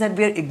means that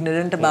we're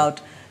ignorant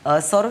about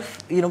sort of,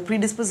 you know,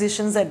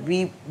 predispositions that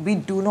we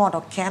do not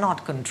or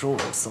cannot control.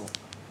 So,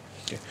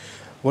 okay.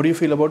 What do you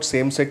feel about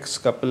same-sex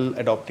couple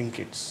adopting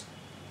kids?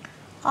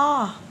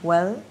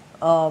 Well,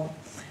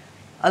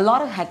 a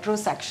lot of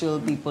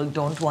heterosexual people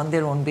don't want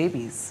their own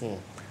babies.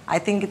 I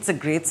think it's a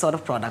great sort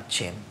of product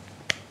chain,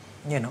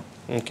 you know.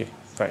 Okay,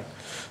 fine.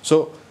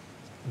 So,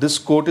 this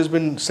quote has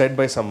been said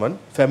by someone: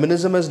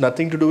 feminism has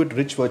nothing to do with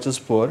rich versus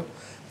poor,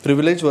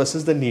 privilege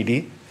versus the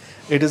needy.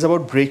 It is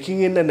about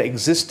breaking in an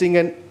existing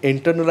and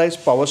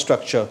internalized power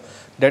structure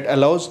that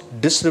allows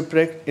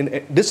disrespect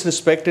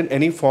in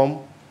any form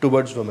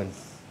towards women.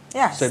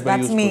 Yes,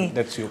 that's me.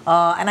 That's you.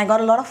 And I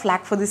got a lot of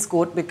flack for this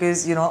quote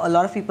because, you know, a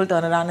lot of people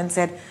turn around and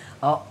said,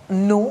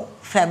 no,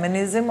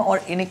 feminism or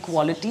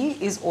inequality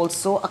is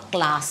also a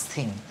class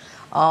thing.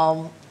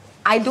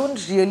 I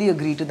don't really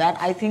agree to that.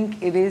 I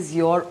think it is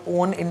your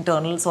own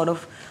internal sort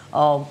of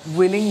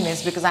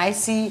willingness, because I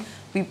see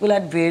people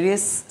at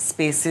various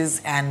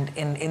spaces and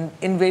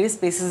in various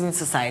spaces in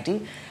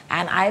society,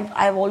 and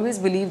I've always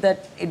believed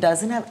that it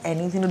doesn't have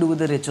anything to do with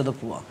the rich or the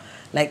poor.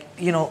 Like,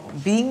 you know,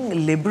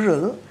 being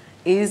liberal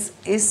is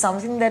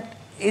something that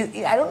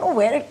I don't know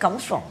where it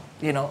comes from,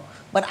 you know.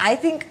 But I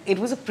think it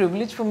was a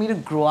privilege for me to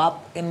grow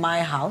up in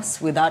my house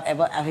without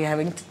ever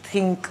having to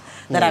think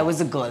that I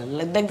was a girl.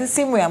 Like the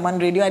same way I'm on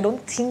radio, I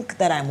don't think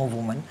that I'm a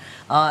woman.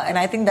 And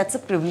I think that's a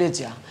privilege,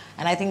 yeah.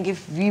 And I think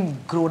if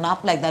we've grown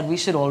up like that, we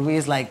should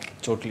always like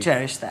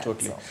cherish that.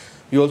 Totally. So.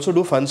 You also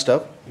do fun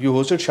stuff. You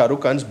hosted Shah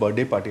Rukh Khan's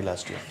birthday party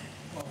last year.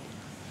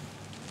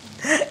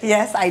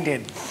 Yes, I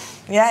did.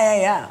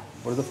 Yeah.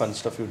 What is the fun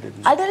stuff you did?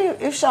 I'll tell you,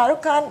 if Shah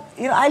Rukh Khan,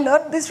 you know, I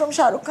learned this from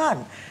Shah Rukh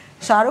Khan.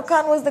 Shah Rukh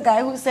Khan was the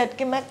guy who said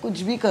कि मैं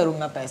कुछ भी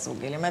करूँगा पैसों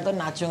के लिए, मैं तो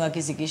नाचूँगा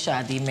किसी की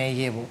शादी में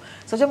ये वो.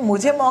 So जब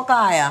मुझे मौका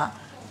आया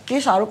कि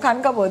शाहरुख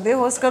खान का बर्थडे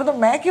होस्ट करो तो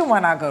मैं क्यों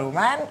मना करूँ,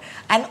 man?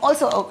 And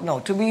also, no,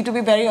 to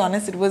be very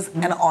honest, it was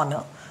an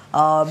honor.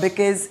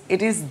 Because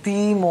it is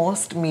the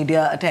most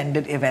media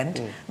attended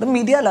event. The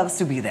media loves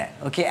to be there,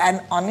 okay?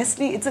 And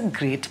honestly, it's a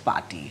great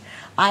party.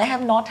 I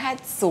have not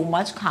had so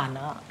much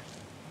khana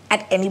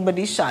at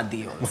anybody's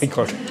shadi also. My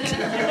God.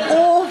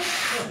 Oh,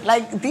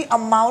 like the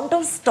amount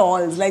of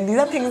stalls, like these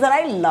are things that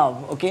I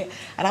love, okay?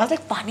 And I was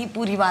like, Pani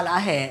Puri wala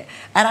hai.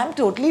 And I'm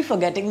totally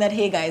forgetting that,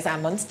 hey guys,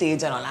 I'm on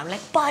stage and all. I'm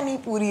like, Pani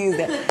Puri is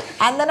there.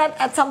 And then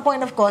at some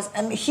point, of course,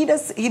 and he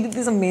did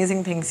these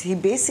amazing things. He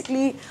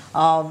basically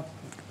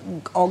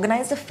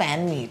organized a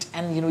fan meet,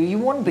 and you know, you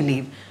won't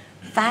believe,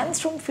 fans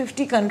from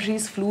 50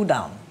 countries flew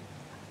down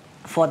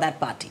for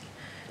that party.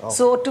 Oh.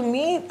 So to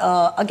me,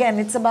 again,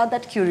 it's about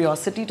that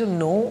curiosity to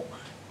know.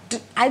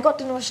 I got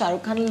to know Shah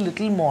Rukh Khan a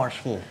little more,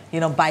 you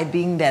know, by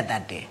being there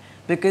that day,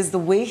 because the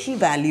way he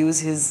values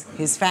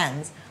his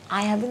fans,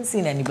 I haven't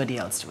seen anybody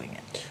else doing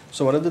it.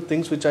 So one of the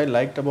things which I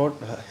liked about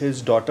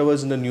his daughter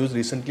was in the news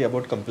recently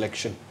about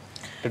complexion.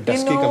 The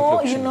dusky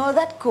complexion. You know,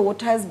 that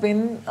quote has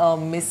been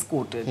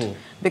misquoted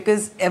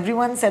because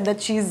everyone said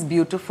that she's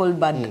beautiful,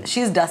 but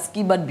she's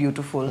dusky but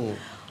beautiful.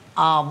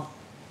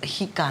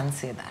 He can't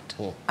say that.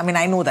 I mean,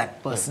 I know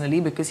that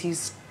personally because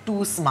he's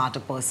too smart a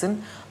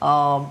person,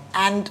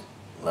 and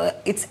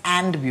it's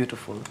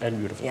beautiful. And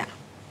beautiful. Yeah.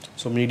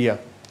 So media.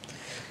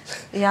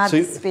 Yeah, so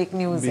it's fake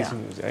news. Yeah.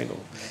 News, I know.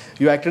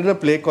 You acted in a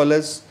play called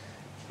as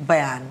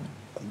Bayan.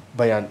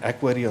 Bayan,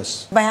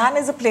 Aquarius. Bayan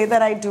is a play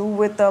that I do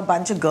with a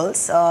bunch of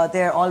girls.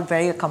 They're all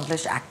very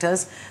accomplished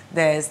actors.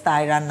 There's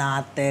Taira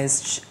Nath,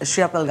 there's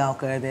Shriya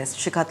Palgaonkar, there's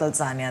Shikha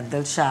Talsania,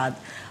 Dilshad.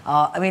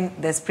 I mean,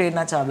 there's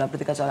Prerna Chawla,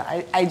 Pritika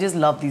Chawla. I just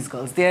love these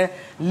girls. They're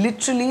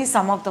literally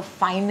some of the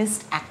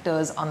finest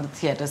actors on the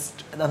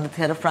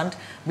theatre front,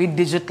 be it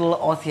digital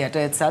or theatre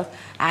itself.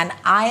 And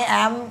I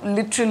am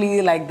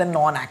literally like the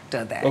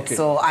non-actor there. Okay.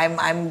 So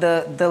I'm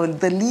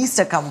the least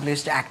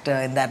accomplished actor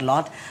in that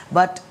lot.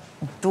 But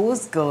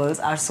those girls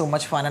are so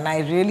much fun, and I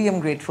really am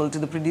grateful to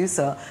the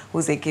producer,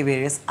 who's AK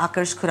Various,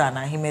 Akarsh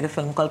Khurana. He made a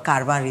film called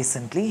Karwa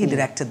recently. He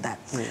directed that.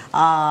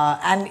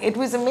 And it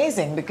was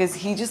amazing because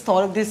he just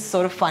thought of this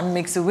sort of fun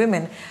mix of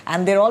women,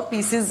 and they're all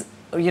pieces,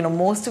 you know,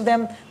 most of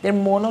them, they're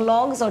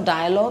monologues or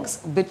dialogues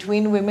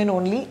between women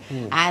only.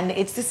 And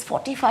it's this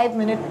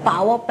 45-minute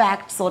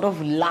power-packed sort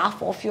of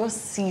laugh off your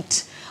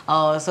seat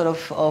sort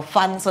of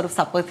fun sort of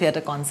supper theatre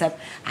concept,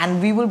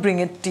 and we will bring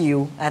it to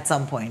you at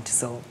some point.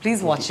 So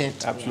please watch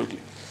it. Absolutely.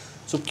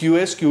 So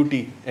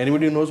QSQT.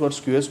 Anybody knows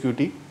what's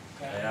QSQT?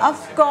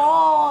 Of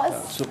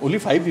course. So only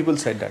 5 people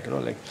said that, you know,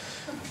 like.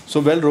 So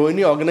well,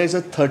 Rohini organized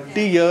a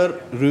 30-year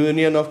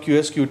reunion of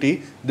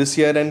QSQT this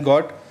year and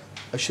got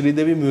a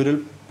Sridevi mural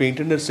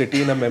painted in her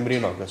city in her memory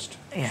in August.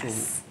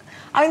 Yes.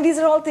 I mean, these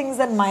are all things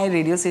that my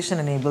radio station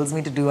enables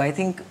me to do. I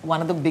think one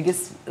of the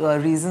biggest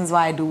reasons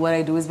why I do what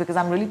I do is because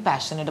I'm really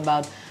passionate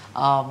about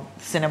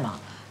cinema.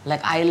 Like,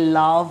 I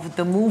love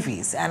the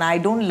movies, and I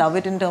don't love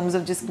it in terms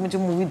of just mujhe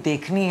movie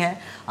dekhni hai.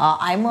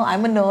 I'm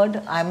a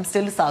nerd. I'm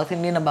still South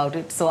Indian about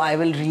it, so I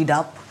will read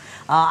up,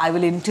 I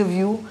will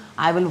interview,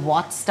 I will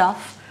watch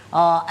stuff,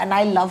 and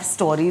I love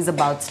stories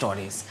about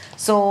stories.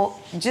 So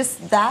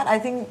just that, I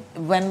think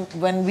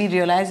when we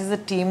realize as a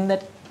team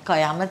that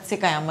Qayamat se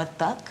Qayamat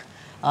tak,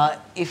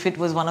 if it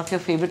was one of your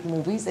favorite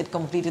movies, it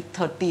completed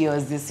 30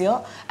 years this year,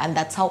 and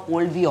that's how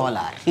old we all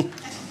are.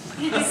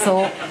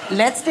 So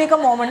let's take a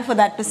moment for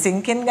that to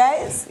sink in,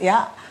 guys.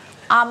 Yeah,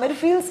 Amir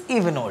feels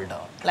even older.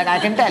 Like, I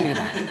can tell you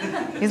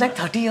that. He's like,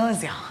 30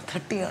 years, yeah,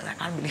 30 years, I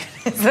can't believe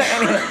it. So,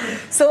 anyway,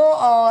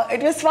 so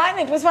it was fun,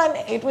 it was fun.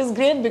 It was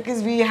great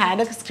because we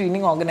had a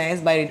screening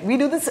organized by, we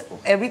do this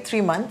every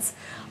 3 months.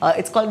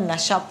 It's called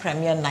Nasha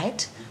Premiere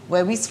Night,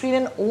 where we screen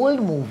an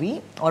old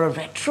movie or a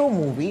retro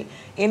movie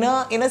in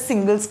a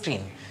single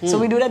screen. So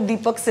we do it at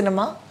Deepak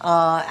Cinema,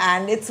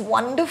 and it's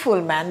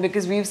wonderful, man,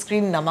 because we've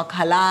screened Namak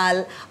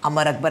Halal,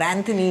 Amar Akbar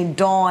Anthony,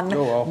 Dawn,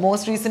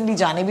 most recently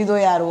Jaane Bhi Do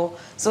Yaro.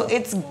 So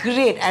it's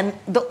great, and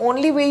the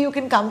only way you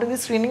can come to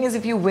this screening is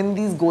if you win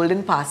these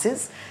golden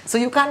passes. So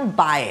you can't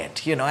buy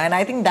it, you know, and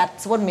I think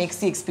that's what makes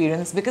the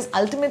experience, because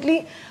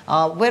ultimately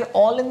we're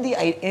all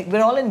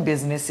in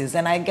businesses,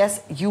 and I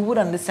guess you would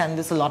understand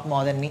this a lot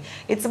more than me.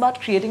 It's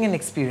about creating an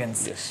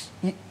experience. Yes.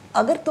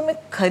 अगर तुम्हें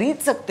खरीद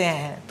सकते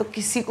हैं तो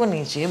किसी को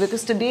नहीं चाहिए,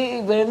 because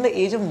today we're in the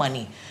age of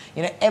money.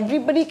 You know,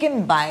 everybody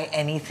can buy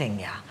anything,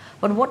 yeah.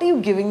 But what are you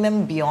giving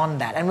them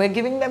beyond that? And we're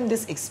giving them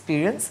this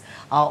experience.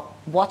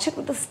 Watch it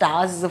with the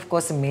stars is of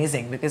course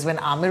amazing, because when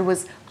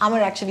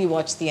Amir actually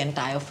watched the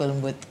entire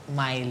film with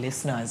my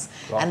listeners,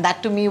 and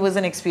that to me was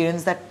an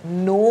experience that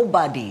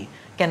nobody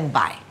can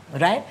buy.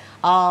 Right?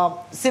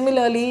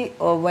 Similarly,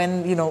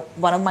 when, you know,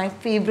 one of my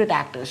favorite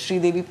actors,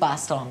 Sridevi,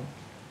 passed on,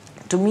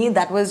 to me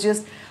that was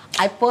just,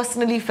 I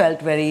personally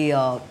felt very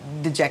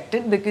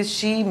dejected, because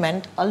she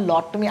meant a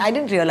lot to me. I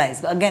didn't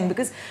realize, again,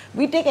 because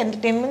we take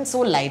entertainment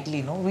so lightly,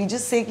 you know. We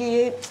just say कि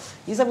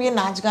ये सब ये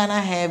नाच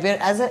गाना है. Where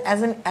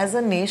as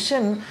a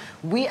nation,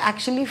 we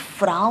actually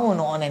frown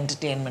on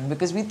entertainment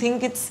because we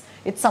think it's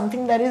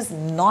something that is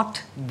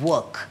not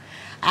work.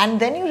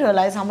 And then you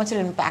realize how much it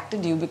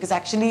impacted you, because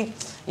actually,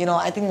 you know,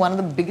 I think one of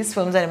the biggest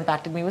films that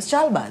impacted me was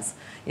Chalbaz,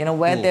 you know,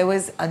 where there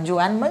was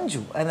Anju and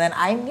Manju, and then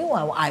I knew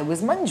I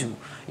was Manju,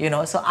 you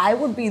know, so I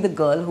would be the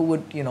girl who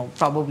would, you know,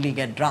 probably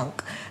get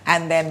drunk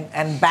and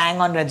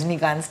bang on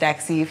Rajnikant's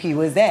taxi if he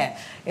was there,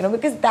 you know,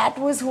 because that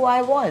was who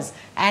I was.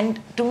 And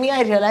to me,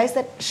 I realized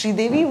that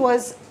Sridevi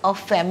was a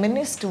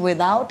feminist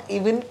without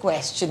even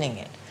questioning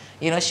it.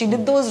 You know, she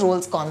did those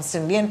roles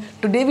constantly, and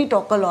today we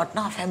talk a lot,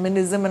 now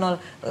feminism and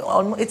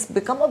all, it's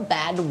become a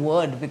bad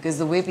word because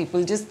the way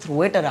people just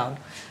throw it around.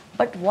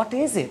 But what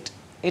is it?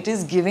 It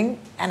is giving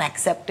and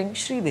accepting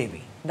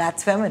Sridevi.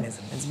 That's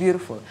feminism. It's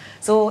beautiful.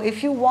 So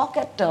if you walk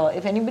at,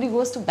 if anybody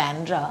goes to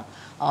Bandra,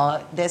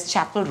 there's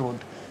Chapel Road.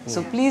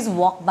 So please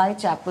walk by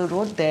Chapel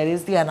Road. There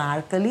is the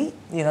Anarkali,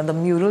 you know, the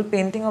mural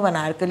painting of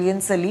Anarkali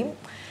and Salim.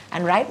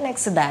 And right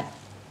next to that,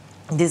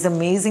 this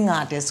amazing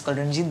artist called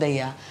Ranjit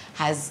Daya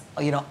has,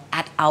 you know,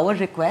 at our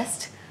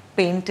request,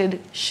 painted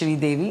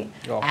Sridevi,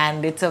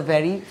 and it's a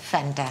very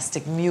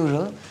fantastic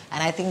mural.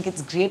 And I think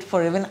it's great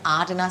for even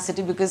art in our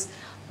city, because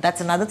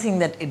that's another thing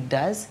that it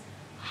does.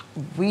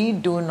 We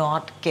do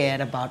not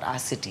care about our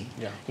city.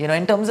 You know,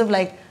 in terms of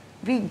like,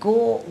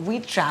 we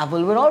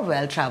travel, we're all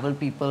well-traveled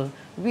people.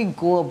 We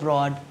go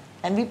abroad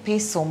and we pay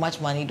so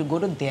much money to go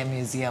to their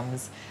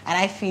museums. And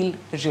I feel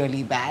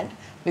really bad,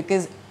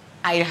 because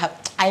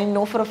I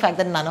know for a fact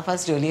that none of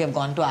us really have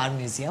gone to our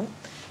museum.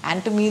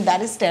 And to me,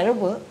 that is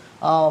terrible.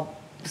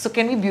 So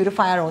can we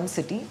beautify our own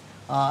city?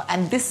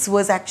 And this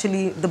was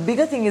actually, the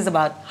bigger thing is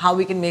about how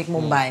we can make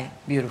Mumbai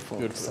beautiful.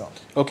 Beautiful.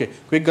 So. Okay,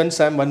 quick gun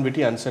Sam, one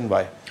witty answer and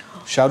why?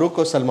 Shah Rukh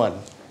or Salman?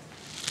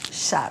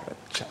 Shah Rukh.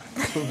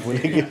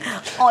 Bholengi.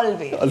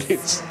 Always.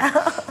 Always.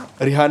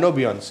 Rihanna or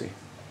Beyonce?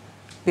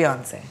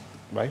 Beyonce.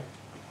 Why?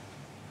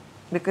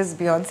 Because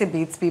Beyonce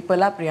beats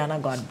people up,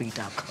 Rihanna got beat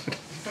up.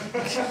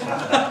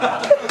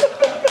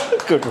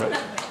 Good one.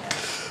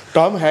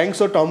 Tom Hanks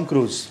or Tom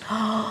Cruise?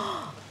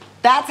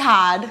 That's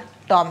hard.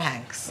 Tom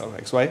Hanks. Tom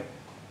Hanks. Why?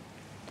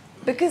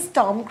 Because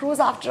Tom Cruise,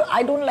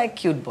 I don't like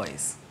cute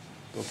boys.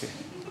 Okay.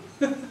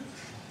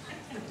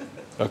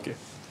 Okay.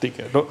 Take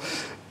care. No.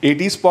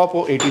 80s pop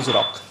or 80s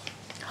rock?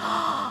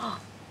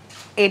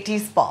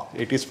 80s pop.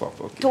 80s pop.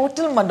 Okay.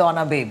 Total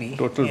Madonna baby.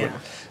 Total. Yeah.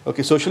 One.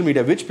 Okay. Social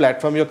media. Which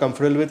platform you're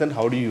comfortable with and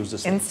how do you use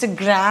this?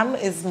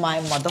 Instagram is my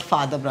mother,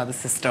 father, brother,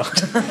 sister.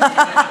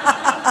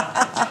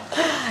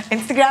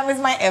 Instagram is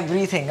my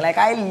everything. Like,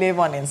 I live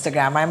on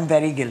Instagram. I'm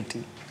very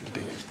guilty.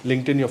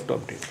 LinkedIn you have to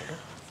update.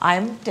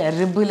 I'm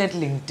terrible at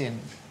LinkedIn.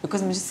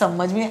 Because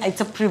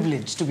it's a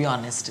privilege, to be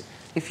honest.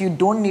 If you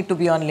don't need to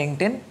be on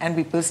LinkedIn and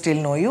people still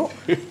know you,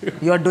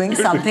 you're doing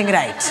something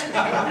right.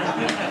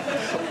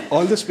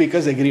 All the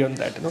speakers agree on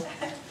that, you know?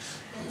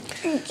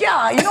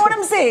 Yeah, you know what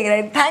I'm saying,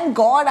 right? Thank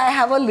God I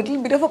have a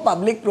little bit of a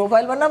public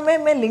profile. वरना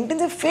मैं LinkedIn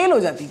से fail हो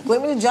जाती. कोई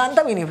मुझे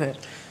जानता भी नहीं फिर.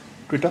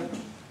 Twitter?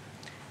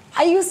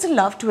 I used to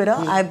love Twitter.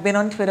 I've been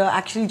on Twitter,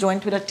 actually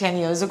joined Twitter 10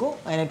 years ago.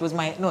 And it was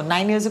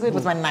 9 years ago. It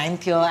was my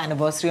 9th year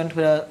anniversary on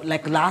Twitter,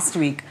 like last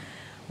week.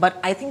 But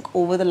I think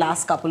over the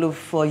last couple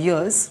of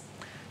years,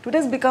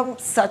 Twitter's become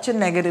such a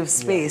negative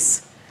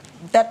space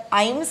that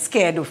I'm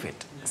scared of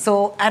it.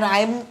 So, and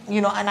I'm,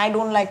 and I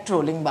don't like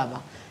trolling,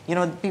 Baba.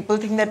 People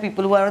think that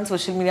people who are on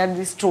social media are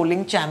these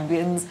trolling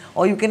champions,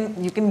 or you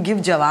can give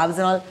jawabs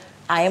and all.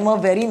 I am a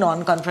very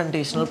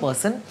non-confrontational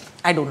person.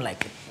 I don't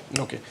like it.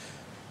 Okay.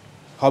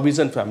 Hobbies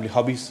and family.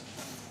 Hobbies?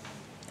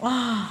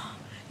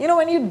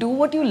 When you do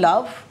what you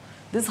love,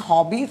 this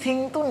hobby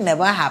thing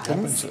never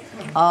happens. So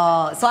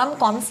I'm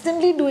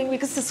constantly doing,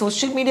 because the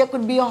social media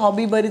could be a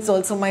hobby, but it's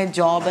also my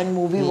job, and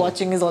movie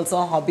watching is also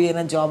a hobby and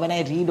a job, and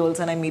I read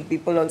also and I meet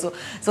people also.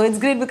 So it's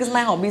great because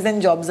my hobbies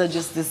and jobs are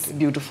just this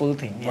beautiful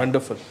thing. Yeah.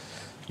 Wonderful.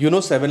 You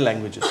know 7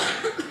 languages.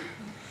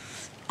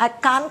 I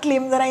can't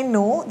claim that I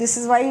know. This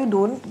is why you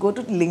don't go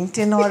to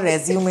LinkedIn or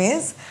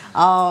resumes.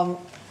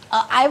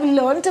 I've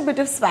learned a bit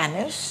of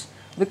Spanish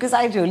because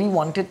I really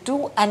wanted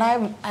to,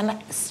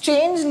 and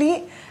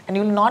strangely, and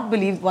you'll not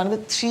believe, one of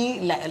the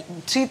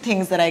three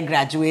things that I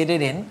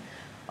graduated in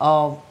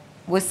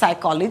was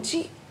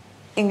psychology,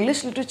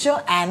 English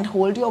literature, and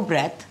hold your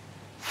breath,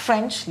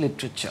 French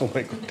literature. Oh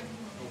my God.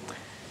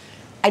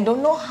 I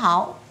don't know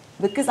how,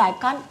 because I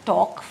can't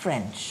talk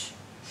French.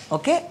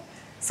 Okay?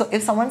 So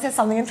if someone says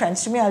something in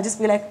French to me, I'll just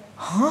be like,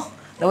 huh?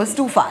 That was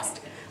too fast.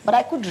 But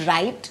I could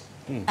write,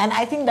 and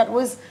I think that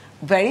was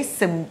very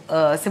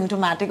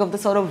symptomatic of the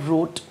sort of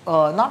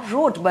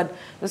but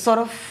the sort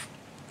of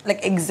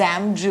like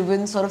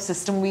exam-driven sort of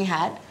system we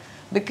had,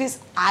 because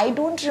I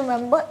don't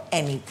remember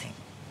anything.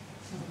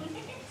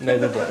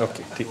 Neither do I.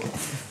 Okay, take it.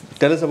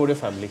 Tell us about your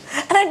family.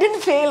 And I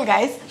didn't fail,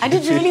 guys. I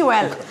did really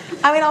well.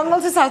 I mean, I'm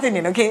also South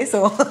Indian, okay?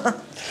 So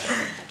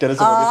tell us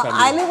about your family.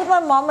 I live with my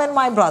mom and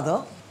my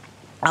brother.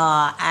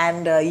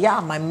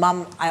 My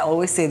mom, I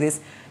always say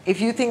this,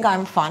 if you think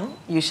I'm fun,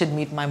 you should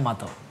meet my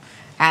mother.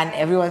 And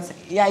everyone's,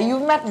 yeah,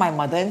 you've met my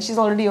mother and she's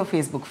already your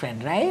Facebook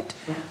friend, right?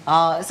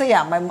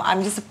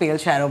 I'm just a pale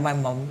shadow of my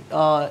mom.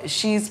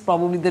 She's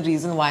probably the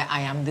reason why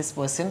I am this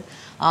person.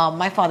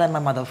 My father and my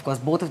mother, of course,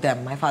 both of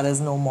them. My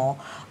father's no more.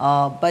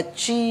 But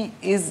she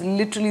is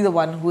literally the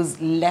one who's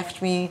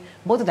left me,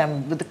 both of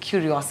them, with the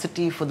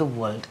curiosity for the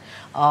world.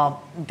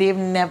 They've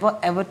never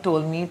ever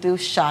told me to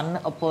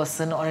shun a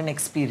person or an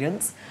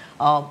experience.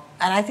 And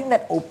I think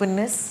that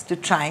openness to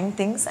trying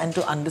things and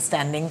to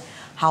understanding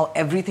how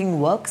everything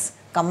works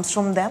comes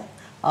from them.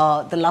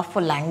 The love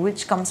for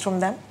language comes from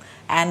them.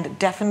 And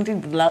definitely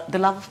the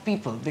love of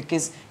people,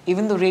 because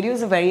even though radio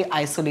is a very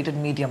isolated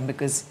medium,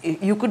 because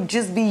you could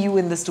just be you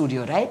in the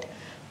studio, right?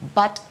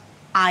 But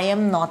I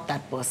am not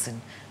that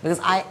person, because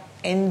I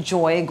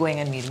enjoy going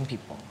and meeting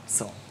people.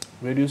 So,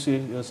 where do you see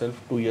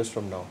yourself 2 years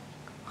from now?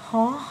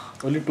 Huh?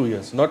 Only 2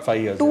 years, not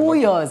 5 years. 2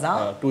 years,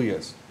 huh? 2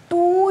 years.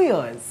 2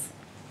 years.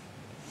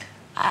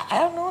 I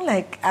don't know,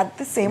 like at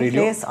the same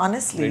Radio? place,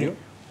 honestly. Radio?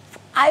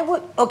 I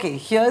would, okay,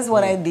 here's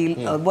what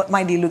what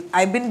my deal,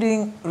 I've been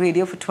doing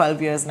radio for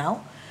 12 years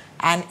now.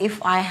 And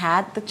if I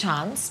had the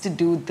chance to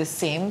do the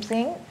same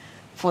thing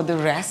for the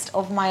rest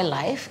of my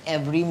life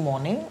every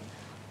morning,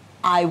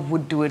 I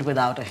would do it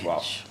without a hitch.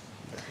 Wow.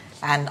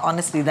 And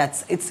honestly,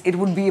 it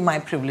would be my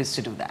privilege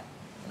to do that.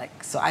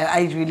 Like, so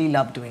I really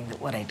love doing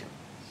what I do.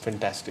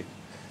 Fantastic.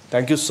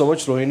 Thank you so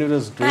much, Rohini. It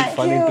was great Thank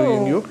fun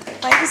interviewing you.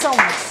 Thank you so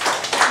much.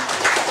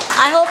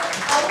 I hope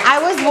I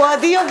was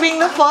worthy of being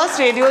the first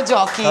radio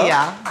jockey,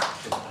 yeah.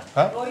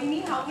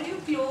 Rohini, how will you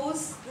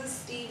close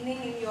this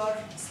evening in your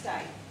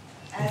style?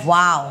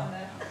 Wow.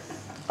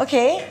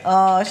 Okay,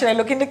 should I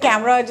look into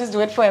camera or just do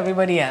it for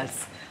everybody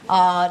else?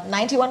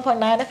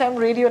 91.9 FM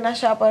Radio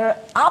Nasha par.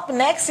 Up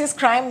next is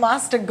Crime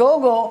Master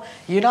Go-Go.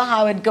 You know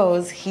how it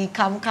goes. He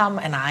come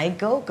and I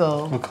go.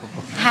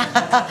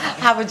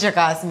 Have a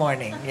jackass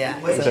morning. Yeah.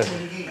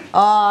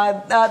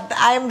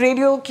 I am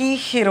Radio Ki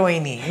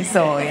Heroini.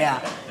 So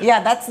yeah,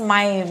 that's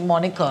my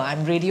moniker.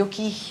 I'm Radio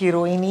Ki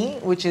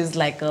Heroini, which is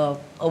like a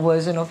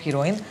version of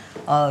heroine,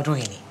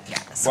 Rohini. Yeah.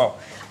 So. Wow.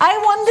 I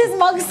want this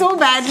mug so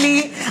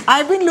badly.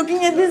 I've been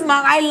looking at this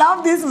mug. I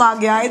love this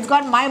mug. Yeah, it's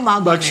got my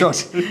mug.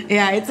 Mugshot.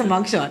 Yeah, it's a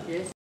mugshot.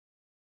 Yes.